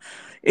data.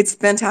 It's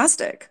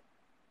fantastic.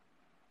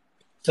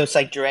 So it's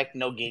like direct,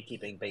 no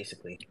gatekeeping,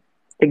 basically.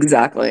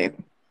 Exactly.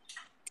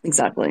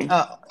 Exactly.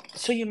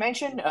 So you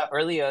mentioned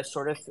earlier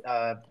sort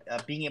of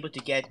being able to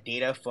get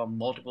data from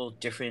multiple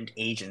different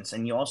agents,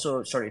 and you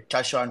also sort of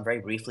touched on very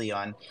briefly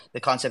on the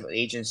concept of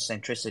agent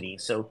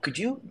centricity. So could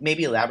you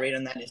maybe elaborate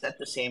on that? Is that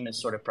the same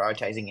as sort of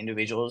prioritizing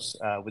individuals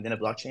within a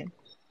blockchain?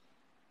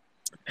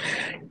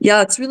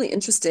 Yeah, it's really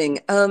interesting.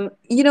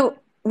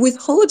 With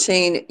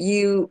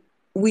Holochain,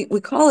 we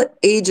call it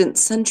agent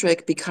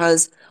centric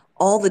because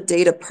all the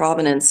data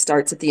provenance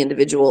starts at the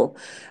individual,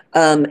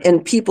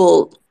 and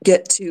people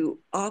get to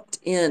opt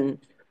in.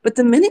 But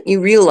the minute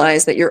you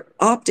realize that you're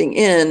opting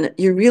in,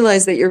 you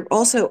realize that you're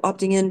also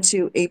opting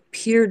into a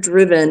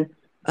peer-driven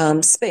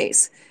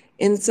space.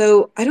 And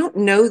so I don't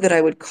know that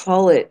I would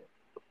call it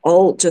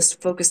all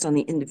just focused on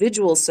the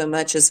individual so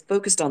much as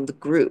focused on the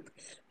group,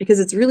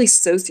 because it's really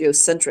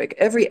sociocentric.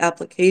 Every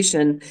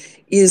application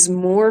is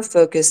more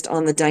focused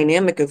on the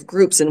dynamic of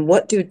groups and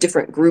what do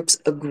different groups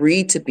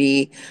agree to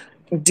be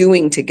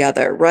doing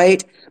together,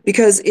 right?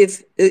 Because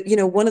if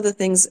one of the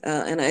things,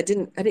 and I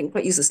didn't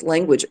quite use this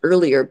language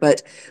earlier,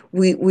 but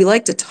we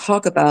like to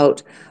talk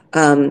about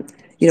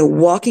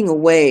walking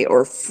away,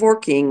 or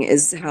forking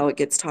is how it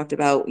gets talked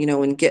about,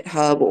 in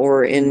GitHub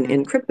or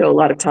in crypto a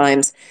lot of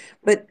times.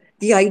 But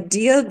the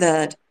idea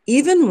that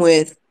even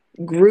with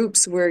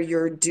groups where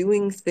you're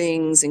doing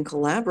things and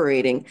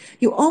collaborating,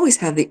 you always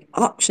have the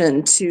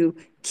option to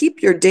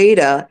keep your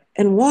data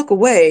and walk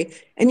away,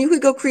 and you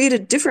could go create a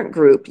different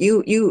group.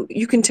 You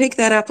can take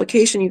that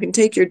application, you can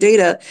take your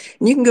data,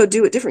 and you can go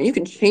do it different. You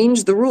can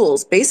change the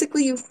rules.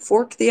 Basically, you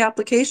fork the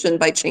application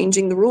by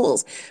changing the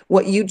rules.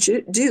 What you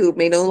do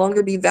may no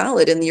longer be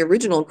valid in the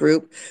original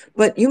group,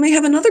 but you may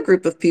have another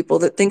group of people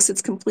that thinks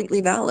it's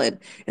completely valid,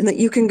 and that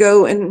you can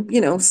go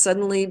and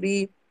suddenly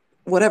be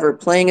whatever,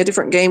 playing a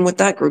different game with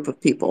that group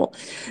of people.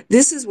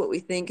 This is what we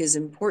think is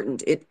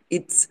important.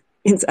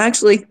 It's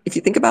actually, if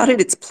you think about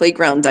it, it's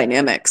playground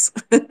dynamics,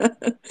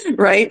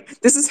 right?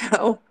 This is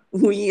how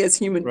we as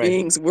human Right.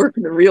 beings work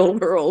in the real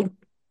world.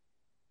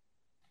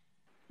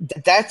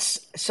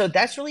 That's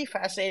really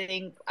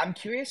fascinating. I'm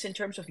curious in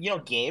terms of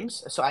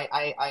games. So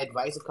I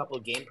advise a couple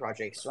of game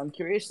projects. So I'm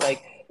curious,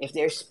 like, if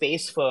there's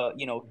space for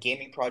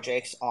gaming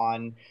projects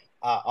on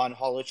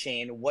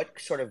Holochain,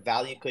 what sort of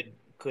value could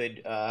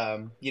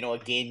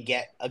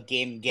a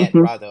game get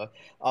Mhm. rather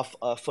of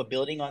for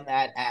building on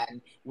that, and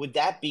would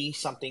that be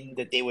something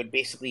that they would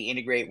basically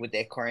integrate with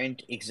their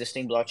current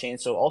existing blockchain?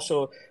 So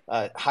also,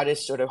 how does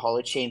sort of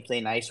Holochain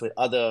play nice with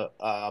other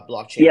Yep.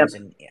 blockchains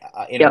and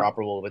Yep.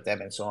 interoperable with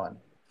them and so on?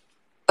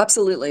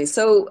 Absolutely.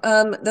 So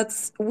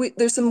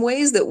there's some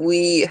ways that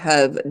we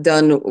have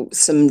done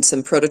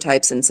some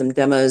prototypes and some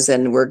demos,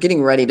 and we're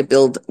getting ready to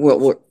build.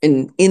 We're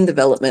in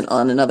development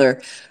on another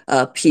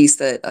piece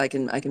that I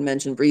can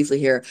mention briefly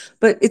here.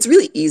 But it's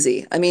really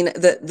easy. I mean,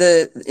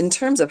 the in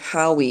terms of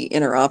how we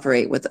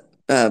interoperate with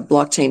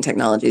blockchain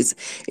technologies,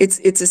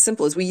 it's as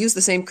simple as we use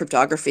the same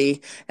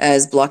cryptography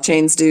as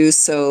blockchains do,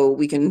 so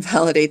we can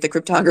validate the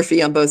cryptography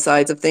on both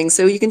sides of things.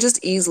 So you can just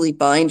easily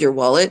bind your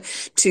wallet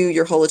to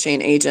your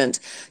Holochain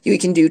agent. You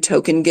can do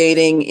token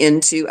gating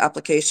into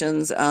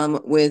applications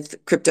with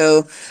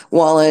crypto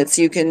wallets.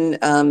 You can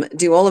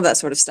do all of that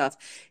sort of stuff.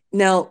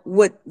 Now,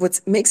 what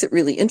makes it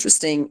really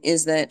interesting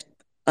is that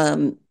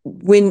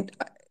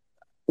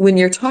when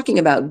you're talking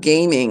about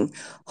gaming,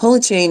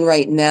 Holochain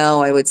right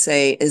now, I would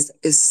say is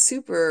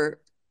super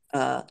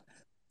uh,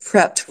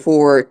 prepped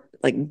for,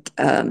 like,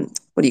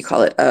 what do you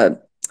call it?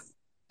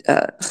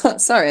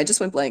 Sorry, I just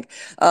went blank.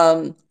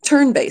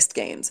 Turn-based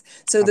games.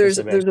 So there's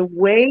Offensive there's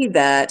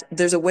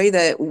end. a way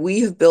that we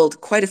have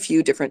built quite a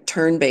few different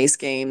turn-based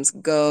games,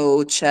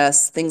 Go,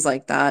 chess, things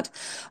like that,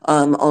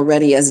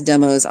 already as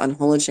demos on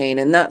Holochain,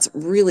 and that's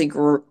really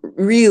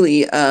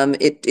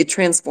it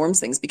transforms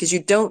things, because you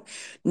don't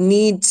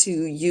need to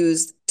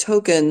use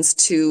tokens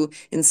to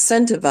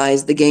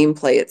incentivize the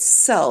gameplay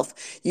itself.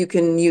 You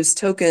can use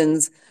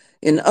tokens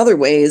in other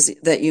ways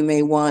that you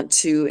may want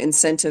to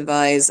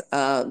incentivize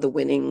the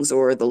winnings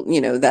or the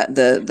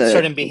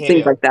Certain things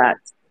behavior, like that.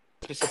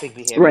 specific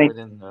behavior Right.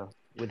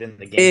 within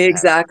the game.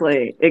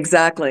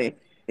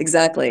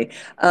 Exactly.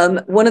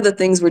 One of the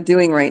things we're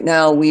doing right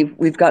now,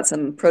 we've got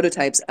some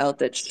prototypes out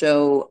that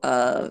show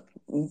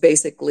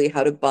basically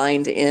how to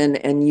bind in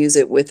and use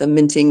it with a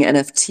minting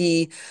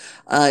NFT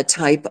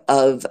type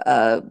of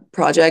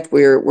project.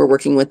 We're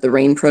working with the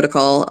Rain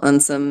protocol on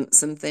some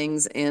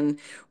things, and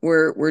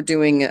we're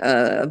doing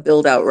a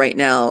build out right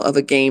now of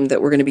a game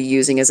that we're going to be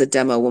using as a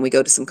demo when we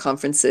go to some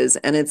conferences,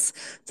 and it's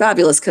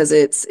fabulous because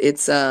it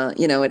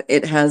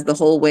has the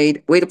whole way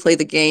to play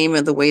the game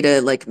and the way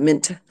to like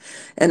mint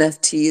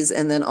NFTs,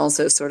 and then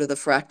also sort of the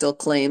fractal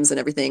claims and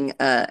everything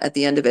at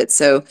the end of it.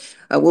 So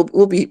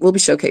we'll be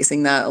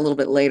showcasing that a little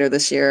bit later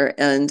this year,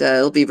 and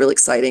it'll be really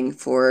exciting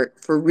for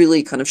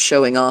really kind of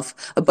showing off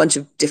a bunch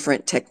of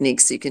different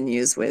techniques you can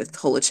use with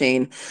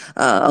Holochain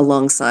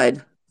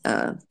alongside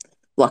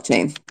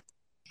blockchain.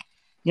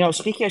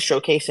 Speaking of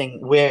showcasing,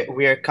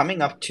 we're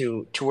coming up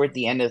to toward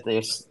the end of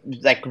this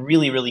like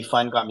really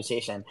fun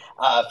conversation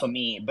for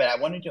me. But I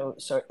wanted to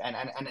and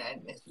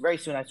very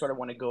soon I sort of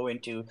want to go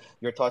into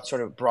your thoughts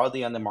sort of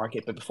broadly on the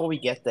market. But before we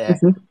get there,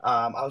 Mhm.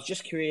 I was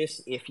just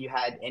curious if you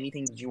had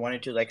anything that you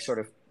wanted to like sort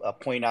of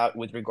point out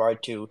with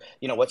regard to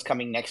what's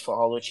coming next for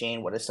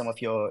Holochain. What are some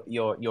of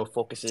your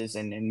focuses,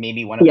 and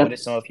maybe what Yep. are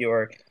some of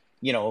your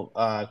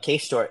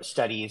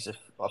studies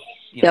of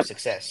Yep.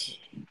 success.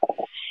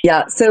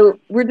 Yeah, so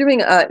we're doing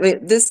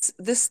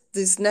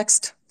these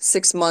next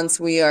 6 months.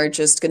 We are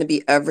just going to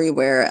be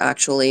everywhere.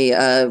 Actually,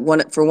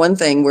 for one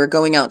thing, we're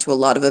going out to a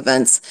lot of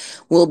events.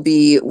 We'll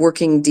be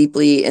working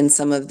deeply in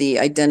some of the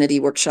identity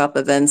workshop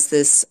events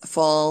this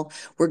fall.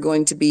 We're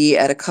going to be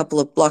at a couple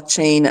of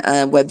blockchain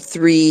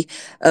Web3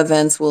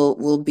 events.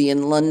 We'll be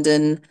in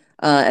London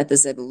at the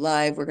Zebu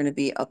Live. We're going to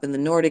be up in the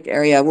Nordic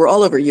area. We're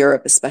all over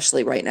Europe,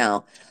 especially right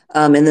now.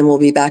 And then we'll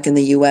be back in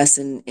the US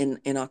in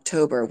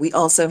October. We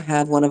also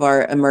have one of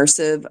our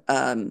immersive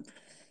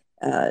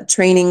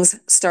trainings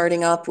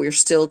starting up. We're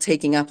still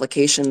taking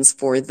applications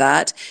for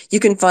that. You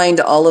can find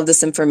all of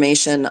this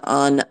information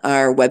on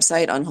our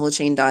website on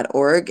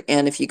holochain.org.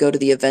 And if you go to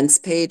the events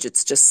page,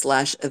 it's just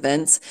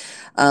 /events.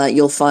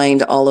 You'll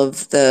find all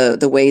of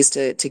the ways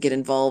to get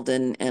involved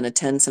and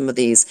attend some of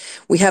these.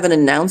 We haven't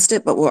announced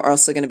it, but we're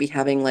also going to be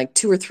having like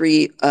 2 or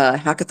 3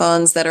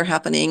 hackathons that are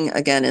happening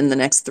again in the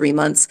next 3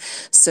 months.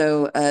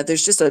 So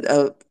there's just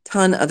a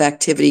ton of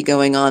activity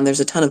going on. There's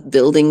a ton of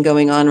building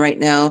going on right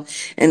now.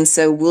 And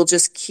so we'll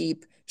just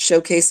keep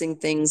showcasing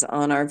things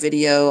on our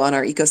video, on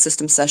our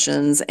ecosystem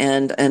sessions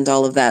and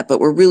all of that. But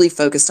we're really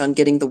focused on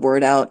getting the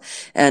word out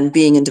and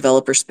being in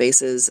developer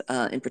spaces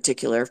in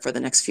particular for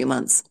the next few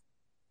months.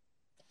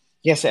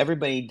 Yeah, so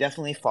everybody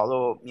definitely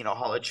follow,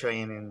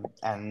 Holotrain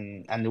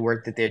and the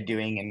work that they're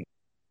doing. And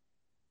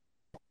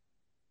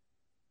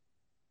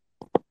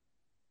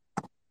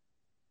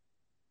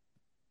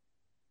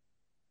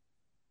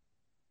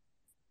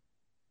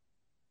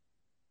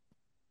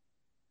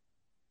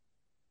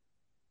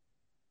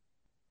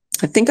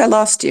I think I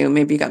lost you.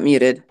 Maybe you got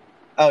muted.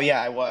 oh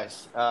yeah, I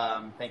was.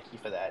 Thank you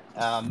for that.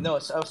 No,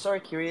 so I was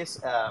sort of curious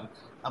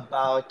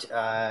about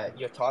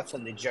your thoughts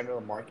on the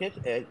general market.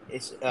 And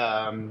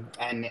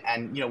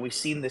we've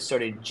seen this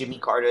sort of Jimmy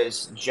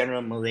Carter's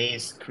general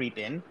malaise creep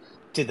in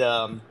to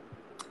the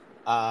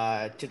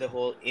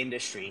whole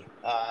industry.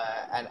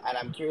 And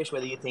I'm curious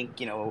whether you think,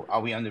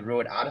 are we on the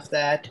road out of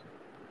that?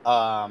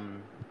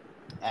 Um,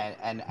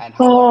 and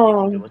how long do you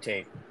think it Oh, will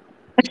take?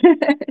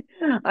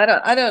 I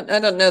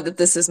don't know that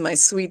this is my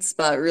sweet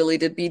spot really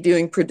to be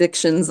doing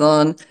predictions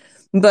on.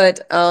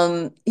 But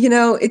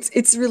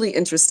it's really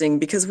interesting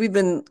because we've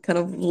been kind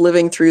of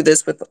living through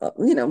this with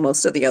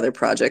most of the other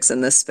projects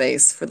in this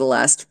space for the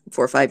last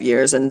 4 or 5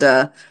 years, and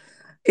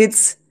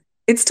it's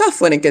it's tough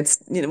when it gets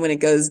when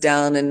it goes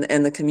down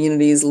and the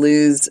communities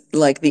lose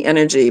like the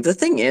energy. The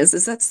thing is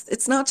that's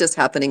it's not just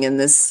happening in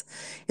this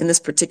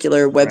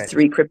particular Right.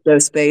 Web3 crypto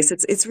space.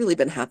 It's really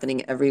been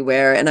happening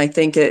everywhere, and I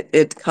think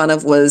it kind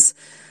of was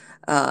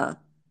uh,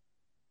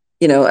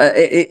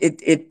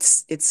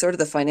 it's sort of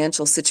the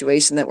financial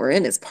situation that we're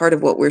in. It's part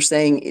of what we're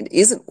saying it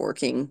isn't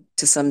working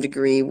to some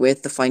degree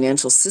with the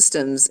financial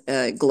systems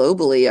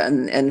globally,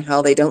 and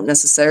how they don't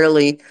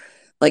necessarily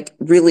like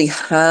really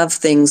have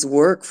things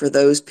work for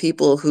those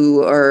people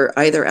who are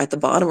either at the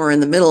bottom or in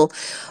the middle,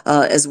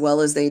 as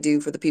well as they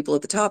do for the people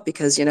at the top,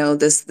 because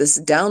this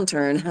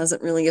downturn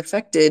hasn't really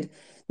affected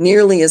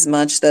nearly as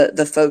much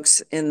the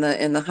folks in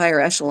the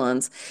higher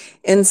echelons.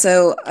 And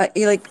so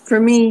like for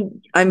me,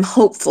 I'm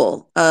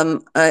hopeful.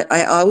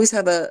 I always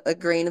have a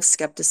grain of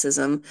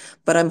skepticism,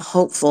 but I'm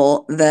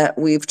hopeful that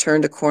we've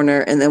turned a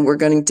corner and then we're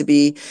going to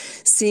be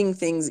seeing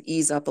things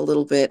ease up a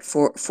little bit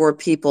for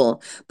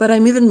people. But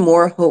I'm even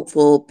more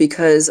hopeful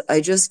because I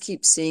just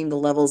keep seeing the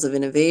levels of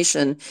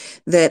innovation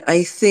that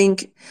I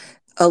think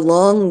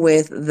along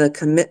with the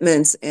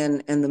commitments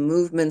and the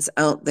movements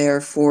out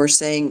there for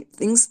saying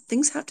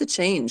things have to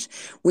change.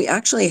 We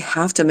actually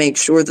have to make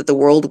sure that the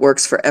world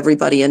works for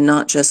everybody and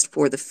not just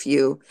for the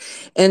few.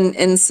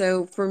 And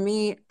so for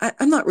me,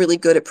 I'm not really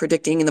good at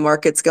predicting the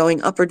markets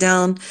going up or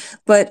down,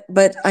 but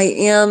I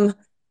am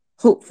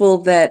hopeful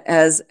that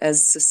as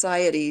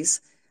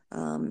societies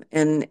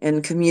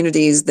and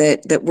communities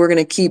that we're going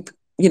to keep,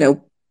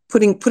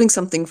 putting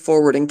something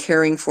forward and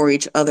caring for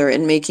each other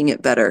and making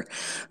it better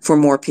for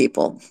more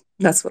people.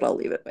 That's what I'll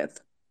leave it with.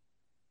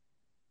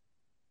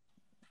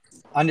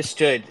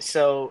 Understood.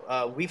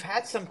 So we've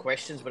had some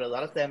questions, but a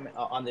lot of them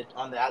on the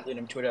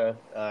Adlunim Twitter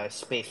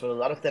space, but a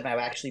lot of them have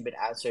actually been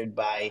answered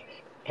by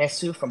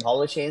Hesu from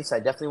Holochain. So I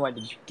definitely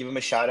wanted to give him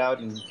a shout out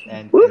and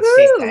say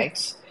Woohoo!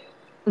 thanks.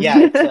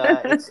 Yeah,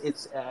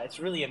 it's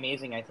really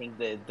amazing. I think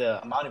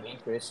the amount of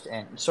interest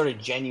and sort of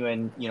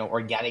genuine,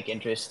 organic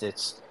interest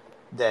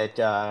that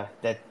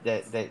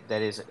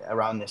is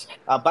around this.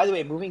 By the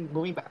way,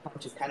 moving back on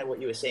to kind of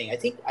what you were saying,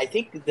 I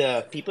think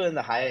the people in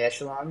the higher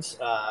echelons,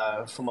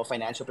 from a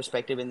financial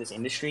perspective in this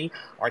industry,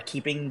 are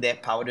keeping their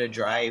powder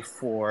dry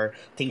for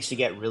things to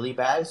get really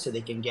bad so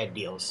they can get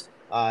deals.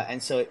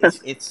 And so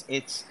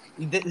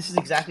this is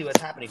exactly what's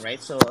happening,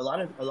 right? So a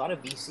lot of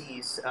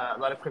VCs, a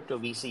lot of crypto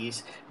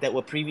VCs that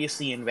were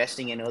previously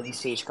investing in early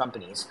stage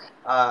companies,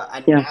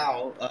 are Yeah,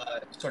 now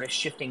sort of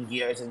shifting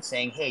gears and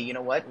saying, hey, you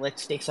know what?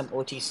 Let's take some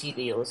OTC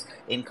deals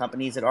in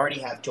companies that already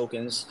have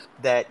tokens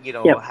that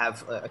yep,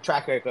 have a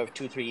track record of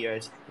 2-3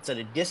 years. It's at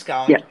a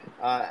discount, yep,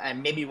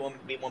 and maybe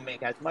we won't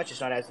make as much. It's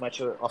not as much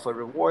of a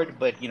reward,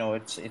 but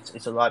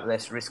it's a lot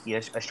less risky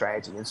a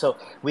strategy. And so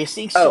we're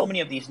seeing so oh many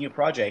of these new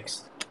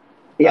projects,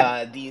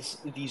 yeah,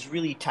 these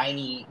really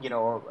tiny,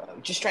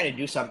 just trying to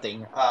do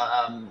something,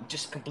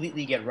 just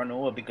completely get run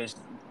over because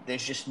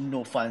there's just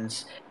no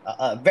funds,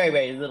 very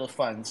very little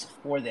funds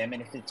for them,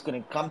 and if it's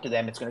going to come to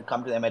them, it's going to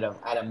come to them at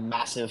a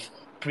massive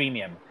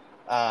premium.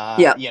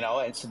 yeah,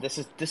 And so this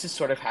is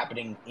sort of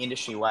happening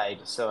industry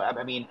wide. So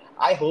I mean,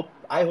 I hope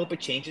it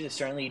changes. It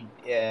certainly,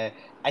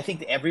 I think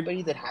that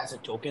everybody that has a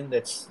token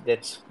that's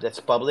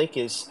public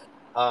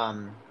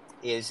um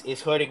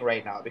is hurting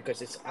right now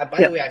because it's by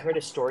the yep. way, I heard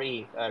a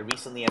story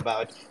recently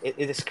about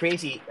this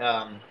crazy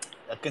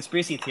a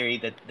conspiracy theory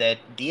that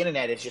the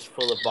internet is just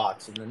full of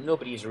bots and that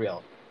nobody's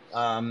real.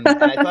 And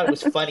I thought it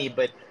was funny,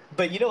 but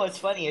what's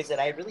funny is that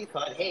I really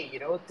thought, hey,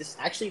 this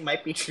actually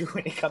might be true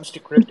when it comes to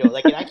crypto.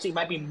 Like it actually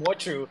might be more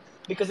true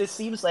because it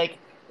seems like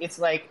it's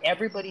like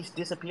everybody's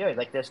disappeared.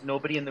 Like there's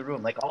nobody in the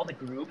room. Like all the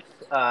groups,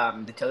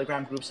 the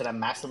Telegram groups that are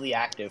massively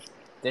active,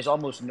 there's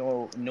almost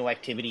no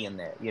activity in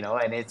there,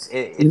 and it's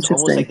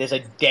almost like Interesting. there's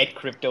a dead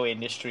crypto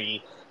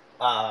industry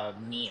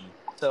meme.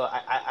 So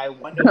I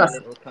wonder when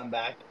it'll come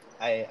back.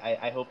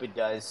 I hope it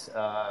does.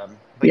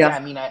 But Yeah, yeah, I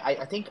mean,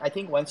 I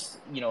think once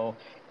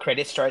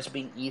credit starts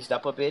being eased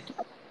up a bit,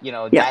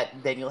 yeah, that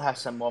then you'll have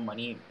some more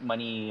money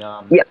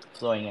yeah.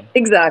 flowing in.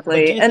 But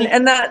do Exactly. you And think?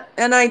 and that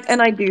and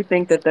I do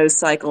think that those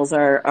cycles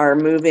are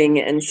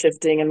moving and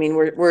shifting. I mean,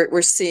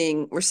 we're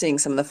seeing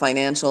some of the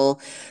financial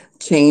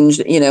change,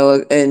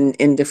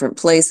 in different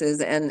places,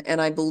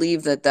 and I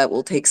believe that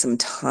will take some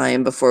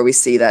time before we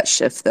see that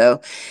shift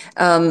though.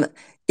 Um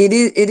it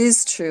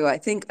is true. I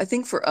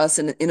think for us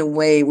in a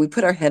way we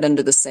put our head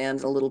under the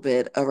sand a little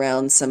bit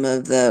around some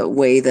of the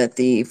way that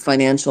the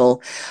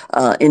financial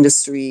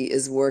industry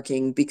is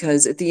working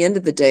because at the end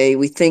of the day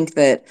we think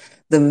that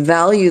the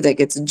value that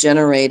gets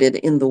generated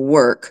in the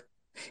work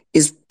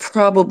is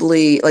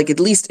probably, like, at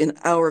least in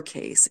our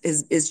case,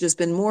 is just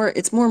been more,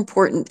 it's more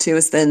important to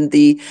us than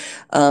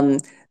um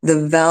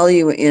the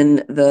value in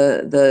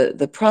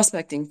the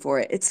prospecting for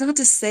it. It's not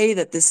to say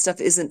that this stuff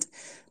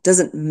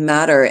doesn't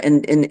matter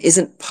and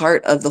isn't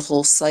part of the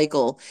whole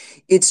cycle.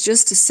 It's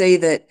just to say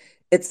that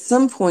at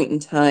some point in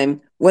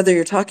time, whether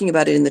you're talking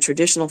about it in the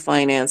traditional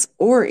finance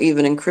or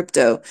even in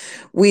crypto,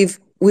 we've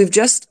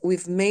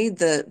made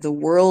the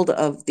world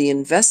of the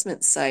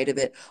investment side of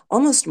it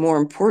almost more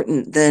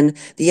important than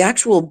the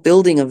actual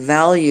building of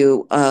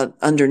value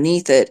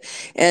underneath it.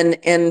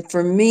 And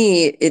for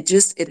me,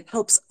 it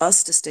helps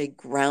us to stay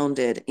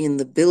grounded in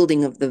the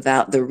building of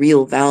the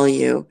real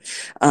value.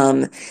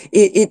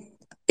 It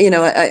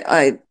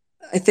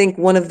I think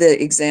one of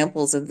the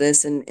examples of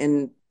this,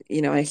 and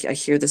I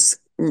hear this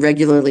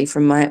regularly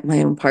from my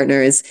own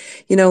partner, is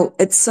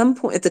at some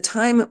point, at the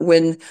time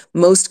when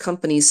most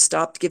companies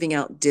stopped giving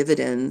out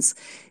dividends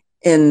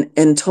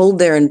and told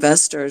their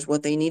investors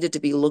what they needed to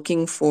be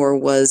looking for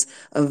was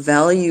a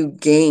value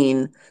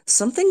gain,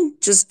 something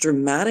just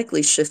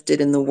dramatically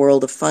shifted in the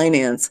world of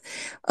finance.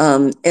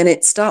 And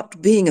it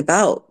stopped being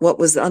about what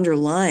was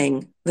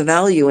underlying the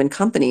value in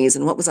companies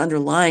and what was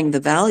underlying the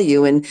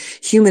value in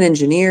human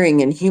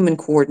engineering and human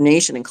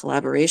coordination and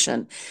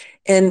collaboration.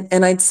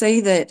 And I'd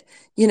say that,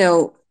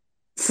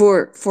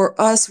 for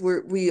us,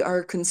 we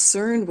are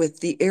concerned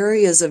with the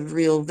areas of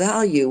real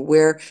value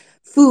where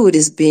food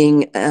is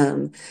being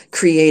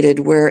created,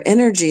 where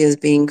energy is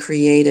being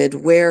created,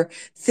 where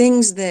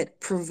things that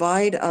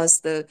provide us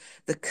the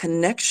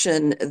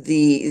connection,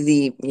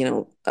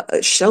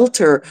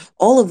 shelter,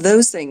 all of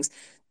those things.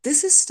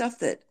 This is stuff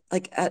that,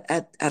 like,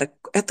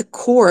 at the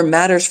core,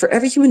 matters for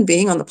every human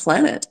being on the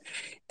planet.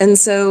 And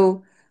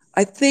so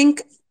I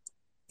think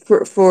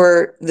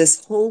for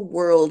this whole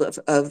world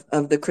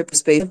of the crypto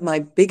space, my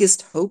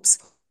biggest hopes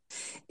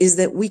is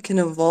that we can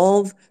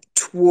evolve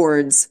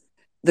towards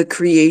the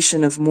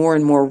creation of more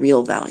and more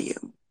real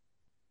value.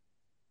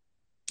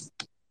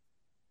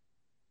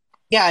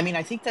 Yeah, I mean,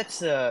 I think that's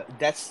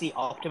the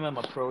optimum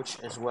approach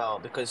as well,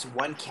 because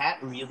one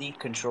can't really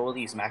control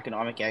these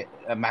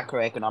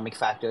macroeconomic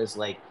factors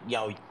like,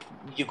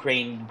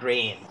 Ukraine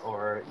grain,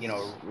 or Yeah.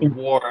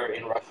 war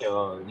in Russia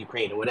or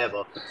Ukraine or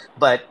whatever,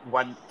 but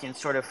one can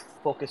sort of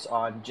focus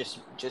on just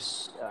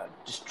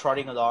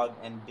trotting along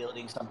and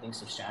building something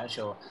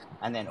substantial,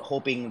 and then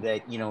hoping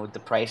that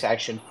the price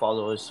action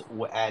follows,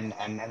 and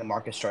the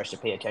market starts to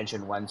pay attention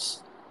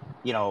once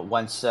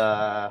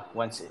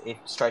it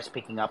starts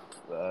picking up,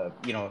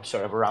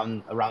 sort of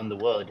around the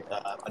world,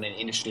 on an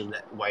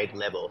industry-wide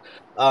level.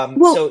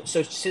 Well,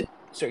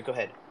 Sorry, go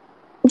ahead.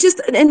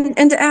 just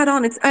and to add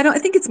on, I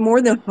think it's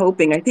more than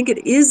hoping. I think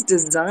it is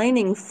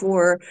designing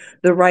for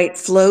the right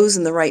flows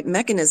and the right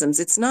mechanisms.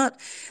 It's not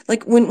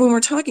like when we're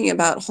talking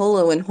about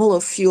holo and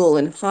holo fuel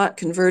and hot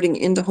converting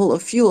into holo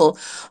fuel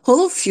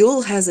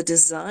has a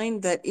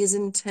design that is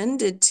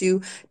intended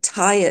to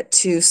tie it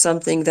to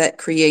something that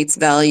creates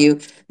value,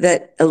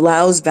 that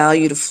allows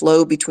value to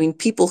flow between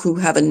people who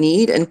have a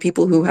need and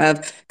people who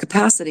have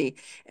capacity.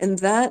 And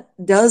that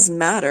does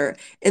matter.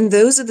 And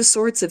those are the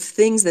sorts of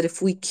things that,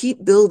 if we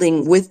keep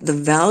building with the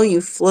value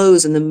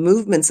flows and the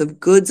movements of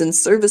goods and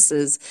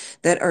services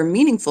that are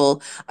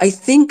meaningful, I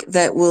think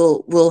that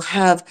we'll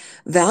have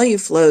value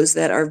flows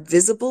that are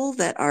visible,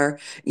 that are,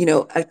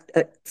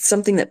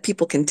 something that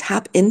people can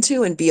tap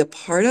into and be a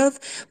part of,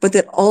 but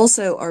that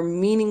also are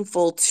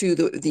meaningful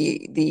to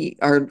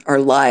our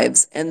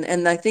lives.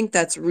 And I think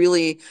that's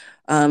really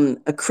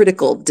a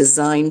critical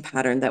design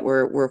pattern that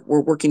we're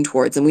working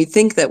towards. And we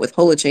think that with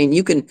Holochain,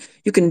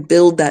 you can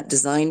build that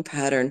design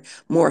pattern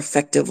more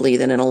effectively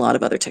than in a lot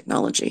of other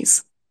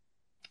technologies.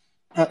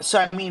 So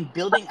I mean,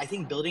 I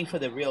think building for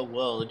the real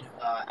world,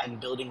 and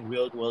building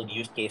real world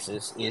use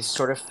cases is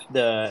sort of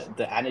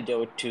the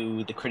antidote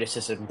to the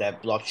criticism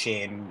that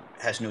blockchain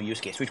has no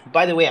use case. Which,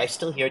 by the way, I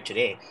still hear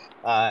today.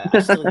 I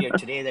still hear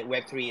today that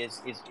Web3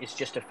 is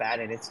just a fad,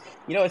 and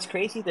it's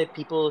crazy that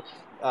people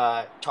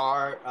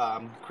tar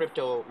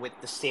crypto with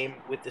the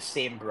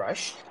same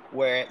brush.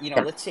 Where,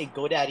 Yeah, let's say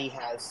GoDaddy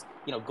has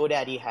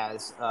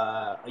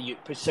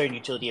certain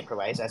utility it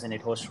provides, as in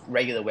it hosts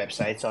regular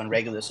websites on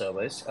regular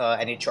servers,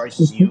 and it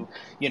charges you,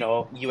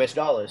 US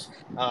dollars.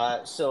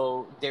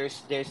 So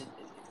there's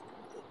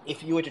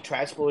if you were to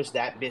transpose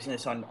that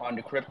business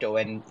onto crypto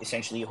and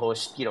essentially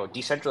host,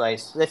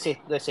 decentralized, let's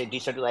say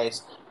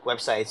decentralized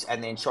websites,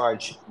 and then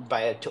charge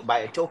by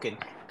a token,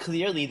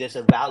 clearly there's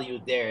a value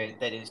there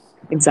that is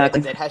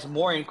exactly. that has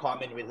more in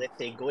common with, let's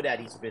say,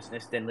 GoDaddy's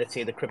business than, let's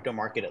say, the crypto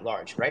market at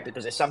large, right?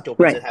 Because there's some tokens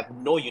Right. that have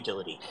no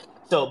utility.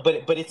 So,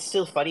 but it's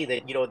still funny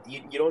that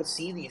you don't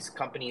see these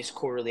companies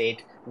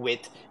correlate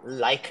with,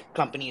 like,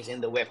 companies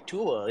in the Web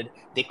 2 world.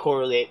 They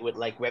correlate with,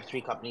 like, Web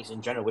 3 companies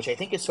in general, which I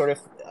think is sort of,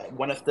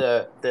 one of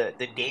the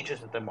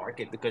dangers of the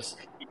market, because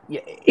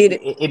yeah,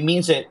 It it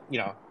means that,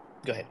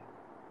 go ahead.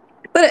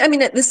 But I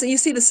mean, you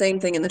see the same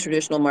thing in the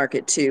traditional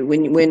market too.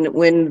 When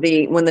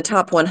the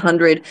top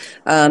 100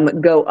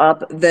 go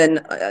up, then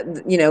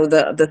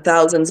the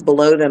thousands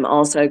below them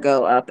also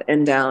go up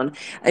and down.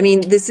 I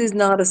mean, this is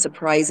not a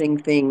surprising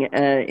thing.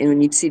 And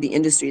when you see the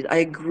industries, I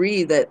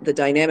agree that the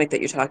dynamic that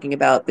you're talking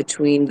about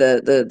between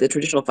the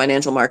traditional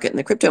financial market and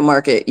the crypto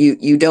market,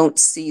 you don't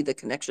see the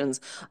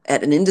connections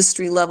at an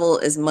industry level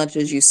as much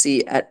as you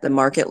see at the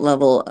market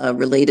level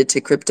related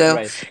to crypto.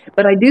 Right.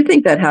 But I do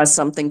think that has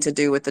something to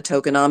do with the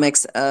tokenomics,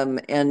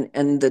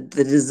 and the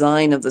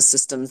design of the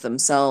systems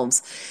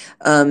themselves.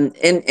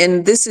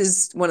 And this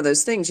is one of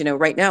those things,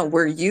 right now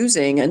we're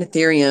using an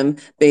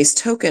Ethereum-based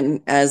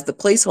token as the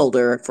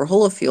placeholder for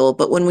Holofuel,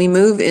 but when we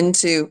move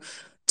into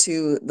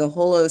the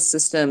Holo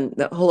system,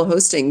 the Holo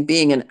hosting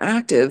being an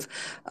active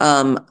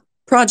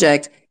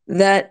project,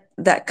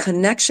 that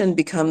connection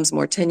becomes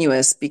more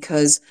tenuous,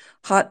 because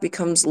hot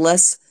becomes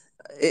less,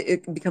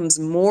 it becomes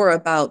more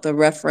about the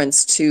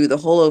reference to the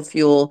holo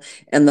fuel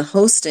and the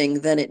hosting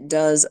than it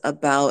does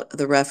about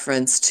the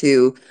reference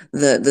to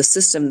the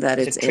system that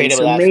It's a it's in.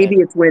 So tradable maybe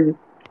asset. it's when,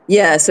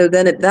 yeah, so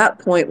then at that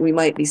point we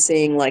might be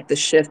seeing like the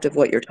shift of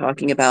what you're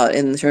talking about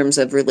in terms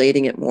of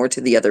relating it more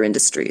to the other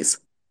industries.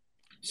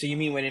 So you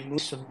mean when it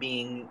moves from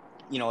being,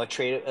 a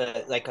trade,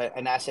 like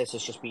an asset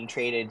that's just being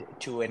traded,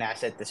 to an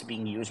asset that's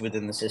being used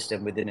within the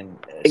system, within a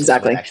system with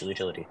Exactly. actual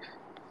utility?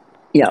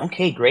 Yeah.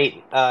 Okay,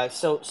 great.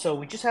 So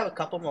we just have a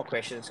couple more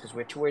questions because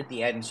we're toward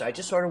the end. So I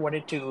just sort of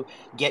wanted to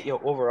get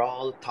your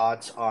overall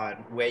thoughts on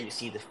where you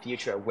see the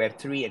future of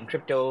Web3 and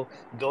crypto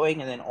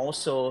going, and then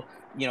also,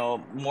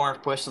 more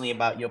personally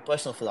about your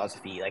personal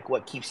philosophy, like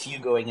what keeps you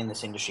going in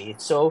this industry.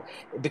 It's so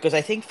because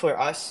I think for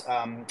us,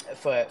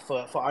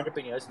 for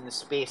entrepreneurs in this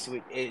space,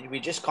 we're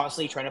just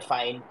constantly trying to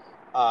find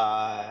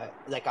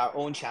like our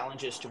own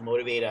challenges to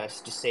motivate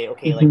us to say,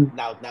 okay, like Mhm.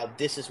 now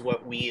this is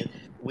what we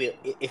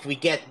if we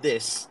get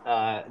this,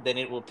 then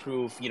it will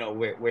prove,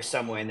 we're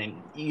somewhere. And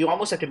then you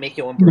almost have to make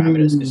your own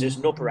parameters because there's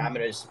no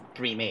parameters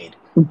pre-made,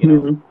 you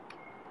know. Mhm.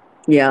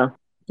 Yeah.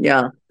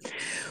 Yeah.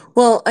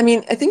 Well, I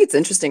mean, I think it's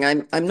interesting.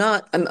 I'm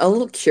a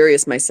little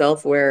curious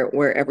myself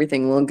where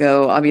everything will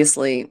go.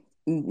 Obviously,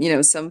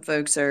 some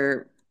folks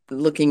are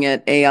looking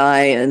at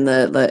AI and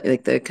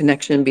the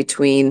connection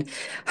between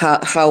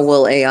how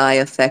will AI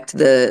affect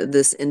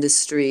this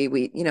industry.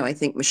 I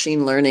think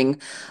machine learning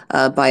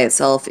by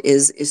itself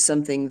is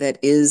something that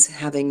is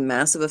having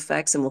massive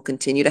effects and will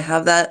continue to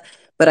have that.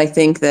 But I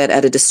think that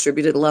at a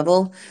distributed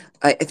level,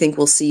 I think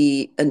we'll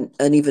see an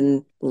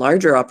even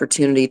larger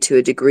opportunity to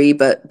a degree,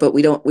 but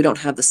we don't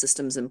have the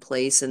systems in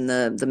place and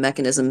the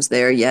mechanisms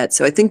there yet.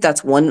 So I think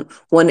that's one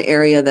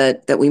area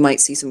that we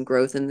might see some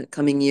growth in the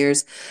coming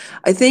years.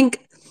 I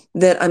think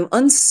that I'm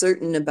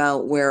uncertain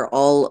about where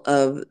all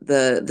of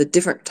the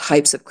different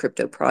types of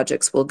crypto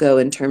projects will go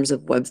in terms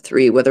of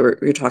Web3, whether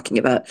you're talking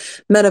about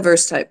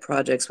metaverse type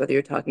projects, whether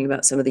you're talking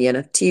about some of the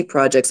NFT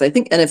projects. I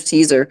think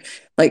NFTs are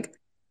like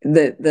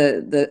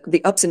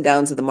the ups and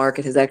downs of the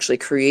market has actually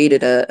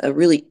created a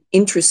really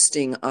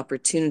interesting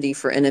opportunity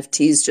for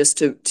NFTs just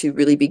to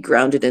really be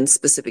grounded in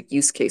specific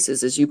use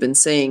cases, as you've been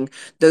saying,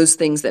 those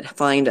things that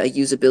find a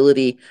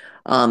usability.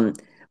 Um,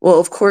 well,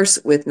 of course,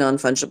 with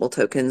non-fungible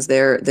tokens,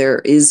 there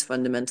is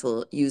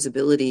fundamental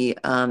usability,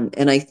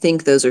 and I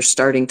think those are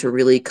starting to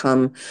really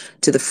come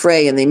to the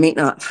fray, and they may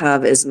not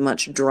have as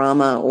much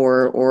drama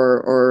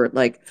or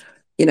like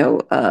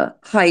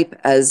hype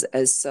as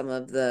some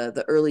of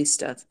the early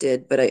stuff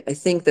did, but I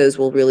think those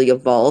will really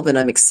evolve, and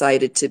I'm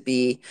excited to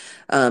be,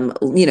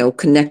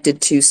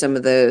 connected to some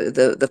of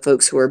the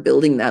folks who are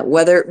building that,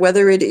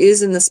 whether it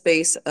is in the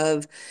space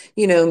of,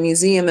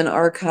 museum and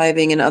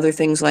archiving and other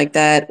things like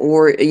that,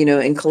 or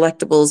in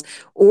collectibles,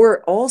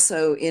 or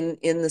also in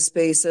the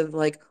space of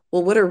like,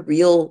 well, what are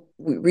real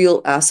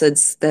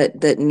assets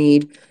that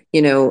need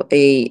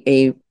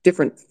a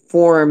different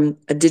form,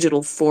 a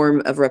digital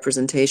form of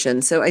representation.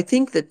 So I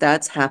think that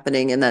that's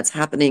happening, and that's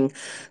happening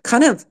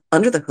kind of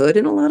under the hood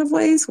in a lot of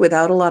ways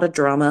without a lot of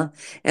drama.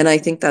 And I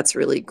think that's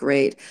really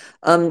great.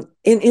 In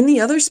the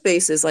other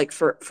spaces, like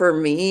for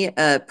me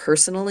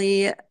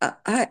personally,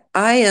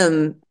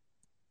 I'm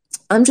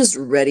just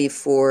ready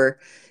for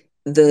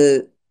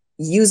the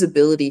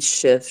usability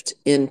shift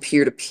in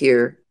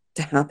peer-to-peer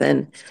to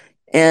happen.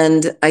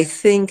 And I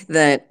think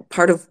that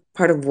part of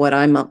what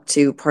I'm up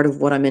to, part of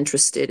what I'm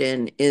interested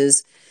in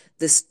is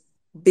this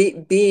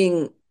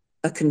being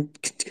a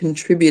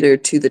contributor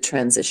to the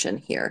transition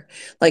here.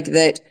 Like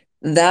that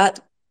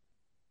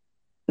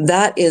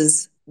that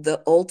is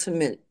the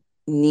ultimate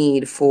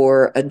need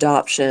for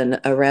adoption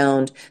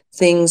around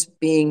things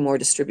being more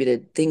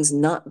distributed, things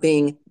not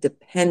being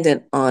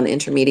dependent on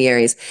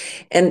intermediaries.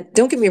 And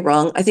don't get me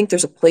wrong, I think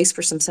there's a place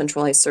for some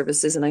centralized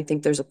services, and I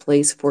think there's a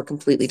place for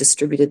completely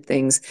distributed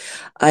things.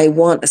 I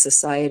want a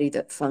society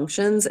that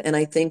functions, and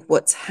I think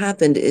what's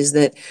happened is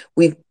that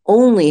we've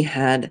only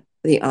had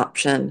the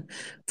option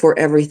for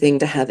everything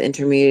to have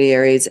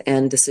intermediaries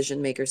and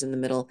decision makers in the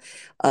middle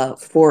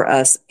for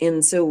us.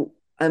 And so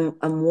I'm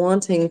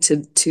wanting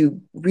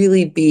to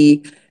really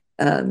be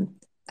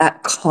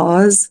at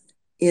cause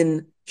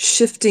in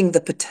shifting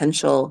the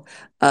potential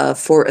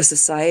for a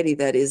society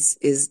that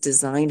is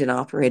designed and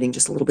operating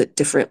just a little bit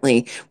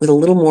differently, with a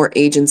little more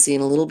agency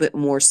and a little bit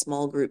more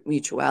small group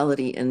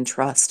mutuality and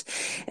trust.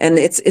 And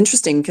it's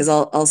interesting because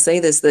I'll say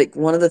this, like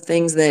one of the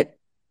things that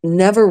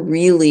never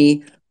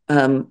really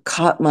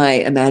caught my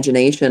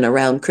imagination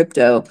around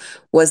crypto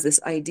was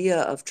this idea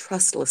of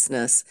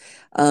trustlessness,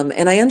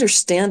 and I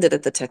understand it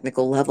at the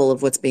technical level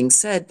of what's being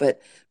said,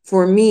 but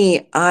for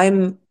me,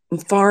 I'm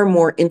far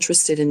more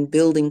interested in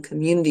building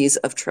communities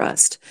of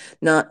trust,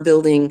 not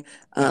building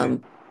Right.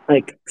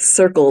 like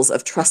circles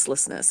of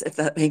trustlessness, if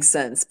that makes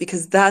sense,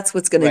 because that's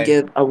what's going to Right.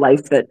 give a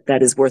life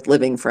that is worth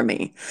living for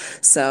me.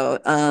 So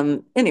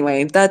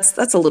anyway,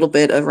 that's a little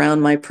bit around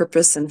my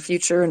purpose and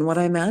future and what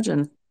I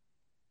imagine.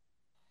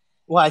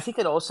 Well, I think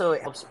it also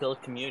helps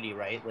build community,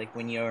 right? Like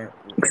when you're,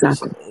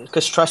 Exactly.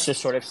 because trust is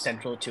sort of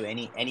central to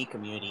any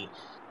community.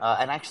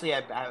 And actually,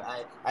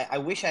 I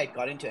wish I had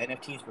got into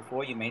NFTs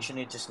before you mentioned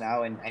it just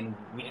now, and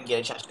we didn't get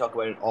a chance to talk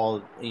about it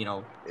all.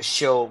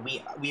 Show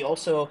we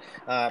also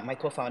my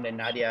co-founder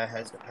Nadia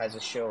has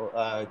a show,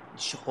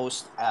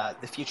 host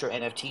the Future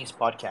NFTs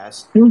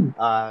podcast. Mm,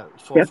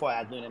 For yep. for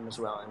Ad Lunam as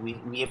well, and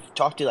we have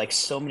talked to like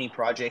so many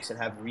projects that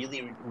have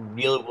really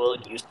real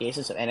world use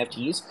cases of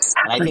NFTs,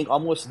 and I Exactly. think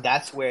almost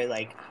that's where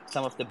like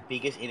some of the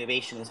biggest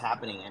innovation is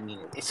happening. I mean,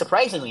 it's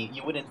surprisingly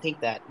you wouldn't think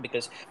that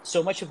because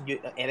so much of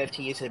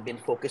NFTs have been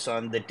focus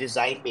on the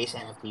design-based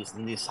NFTs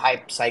and these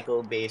hype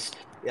cycle-based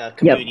Yep,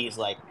 communities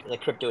like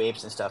crypto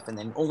apes and stuff, and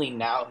then only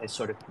now has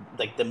sort of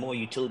like the more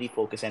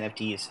utility-focused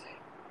NFTs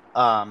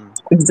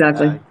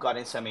exactly.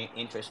 gotten some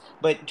interest.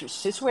 But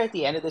since we're at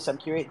the end of this, I'm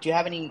curious. Do you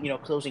have any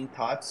closing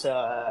thoughts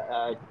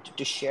to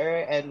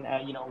share? And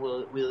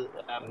we'll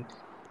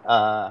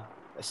uh,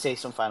 say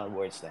some final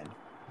words then,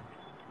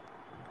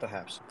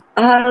 perhaps.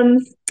 Um,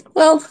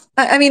 well,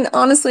 I mean,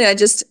 honestly, I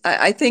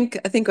think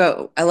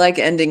I like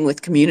ending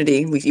with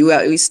community.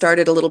 We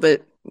started a little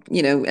bit,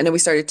 and then we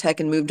started tech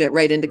and moved it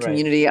right into Right.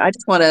 community. I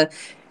just want to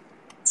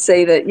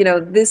say that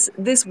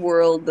this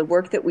world, the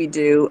work that we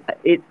do,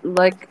 it,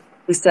 like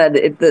we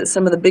said,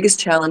 some of the biggest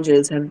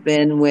challenges have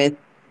been with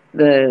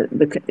the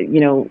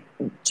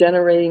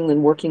generating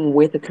and working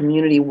with a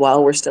community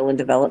while we're still in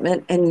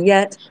development, and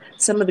yet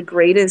some of the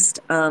greatest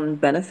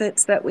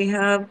benefits that we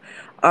have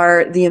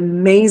are the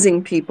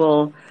amazing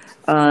people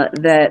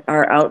that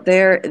are out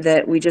there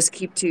that we just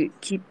keep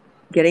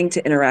getting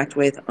to interact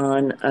with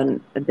on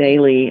a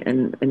daily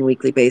and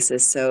weekly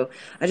basis. So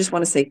I just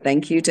want to say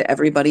thank you to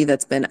everybody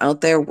that's been out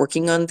there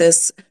working on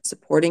this,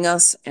 supporting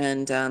us,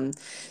 and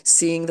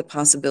seeing the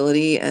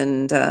possibility,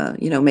 and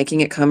making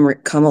it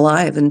come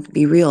alive and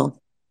be real.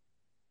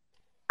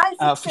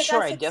 For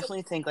sure, I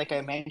definitely think, like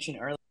I mentioned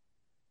earlier.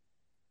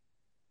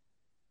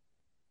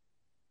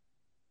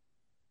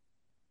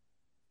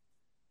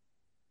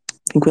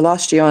 I think we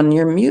lost you on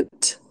your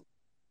mute.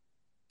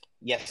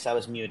 Yes, I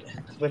was muted.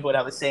 But what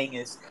I was saying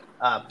is,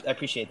 I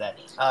appreciate that.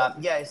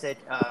 Yeah, is that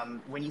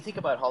when you think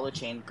about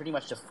Holochain, pretty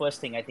much the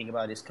first thing I think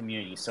about is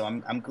community. So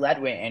I'm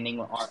glad we're ending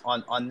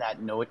on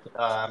that note.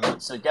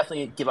 So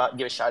definitely give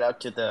a shout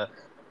out to the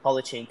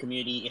Holochain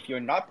community. If you're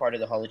not part of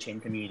the Holochain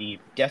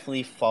community,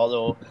 definitely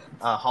follow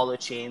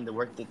Holochain, the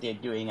work that they're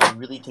doing. I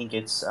really think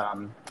it's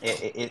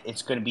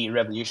going to be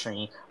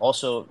revolutionary.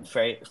 Also,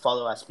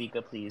 follow our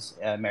speaker, please,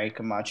 Mary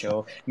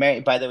Camacho. Mary,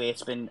 by the way,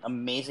 it's been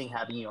amazing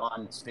having you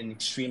on. It's been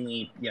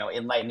extremely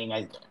enlightening.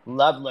 I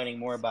love learning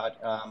more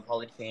about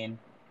Holochain.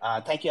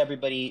 Thank you,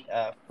 everybody,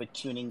 for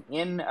tuning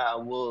in.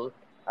 We'll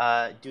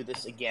do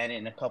this again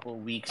in a couple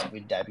of weeks. We're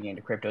diving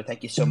into crypto.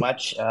 Thank you so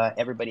much.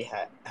 Everybody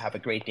have a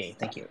great day.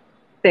 Thank you.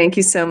 Thank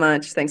you so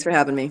much. Thanks for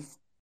having me.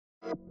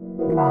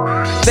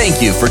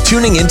 Thank you for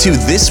tuning into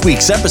this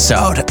week's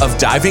episode of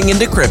Diving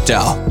into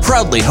Crypto,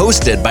 proudly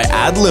hosted by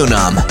Ad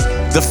Lunam,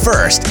 the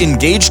first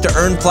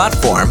engage-to-earn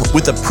platform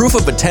with a proof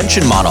of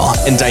attention model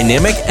and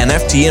dynamic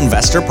NFT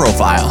investor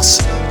profiles.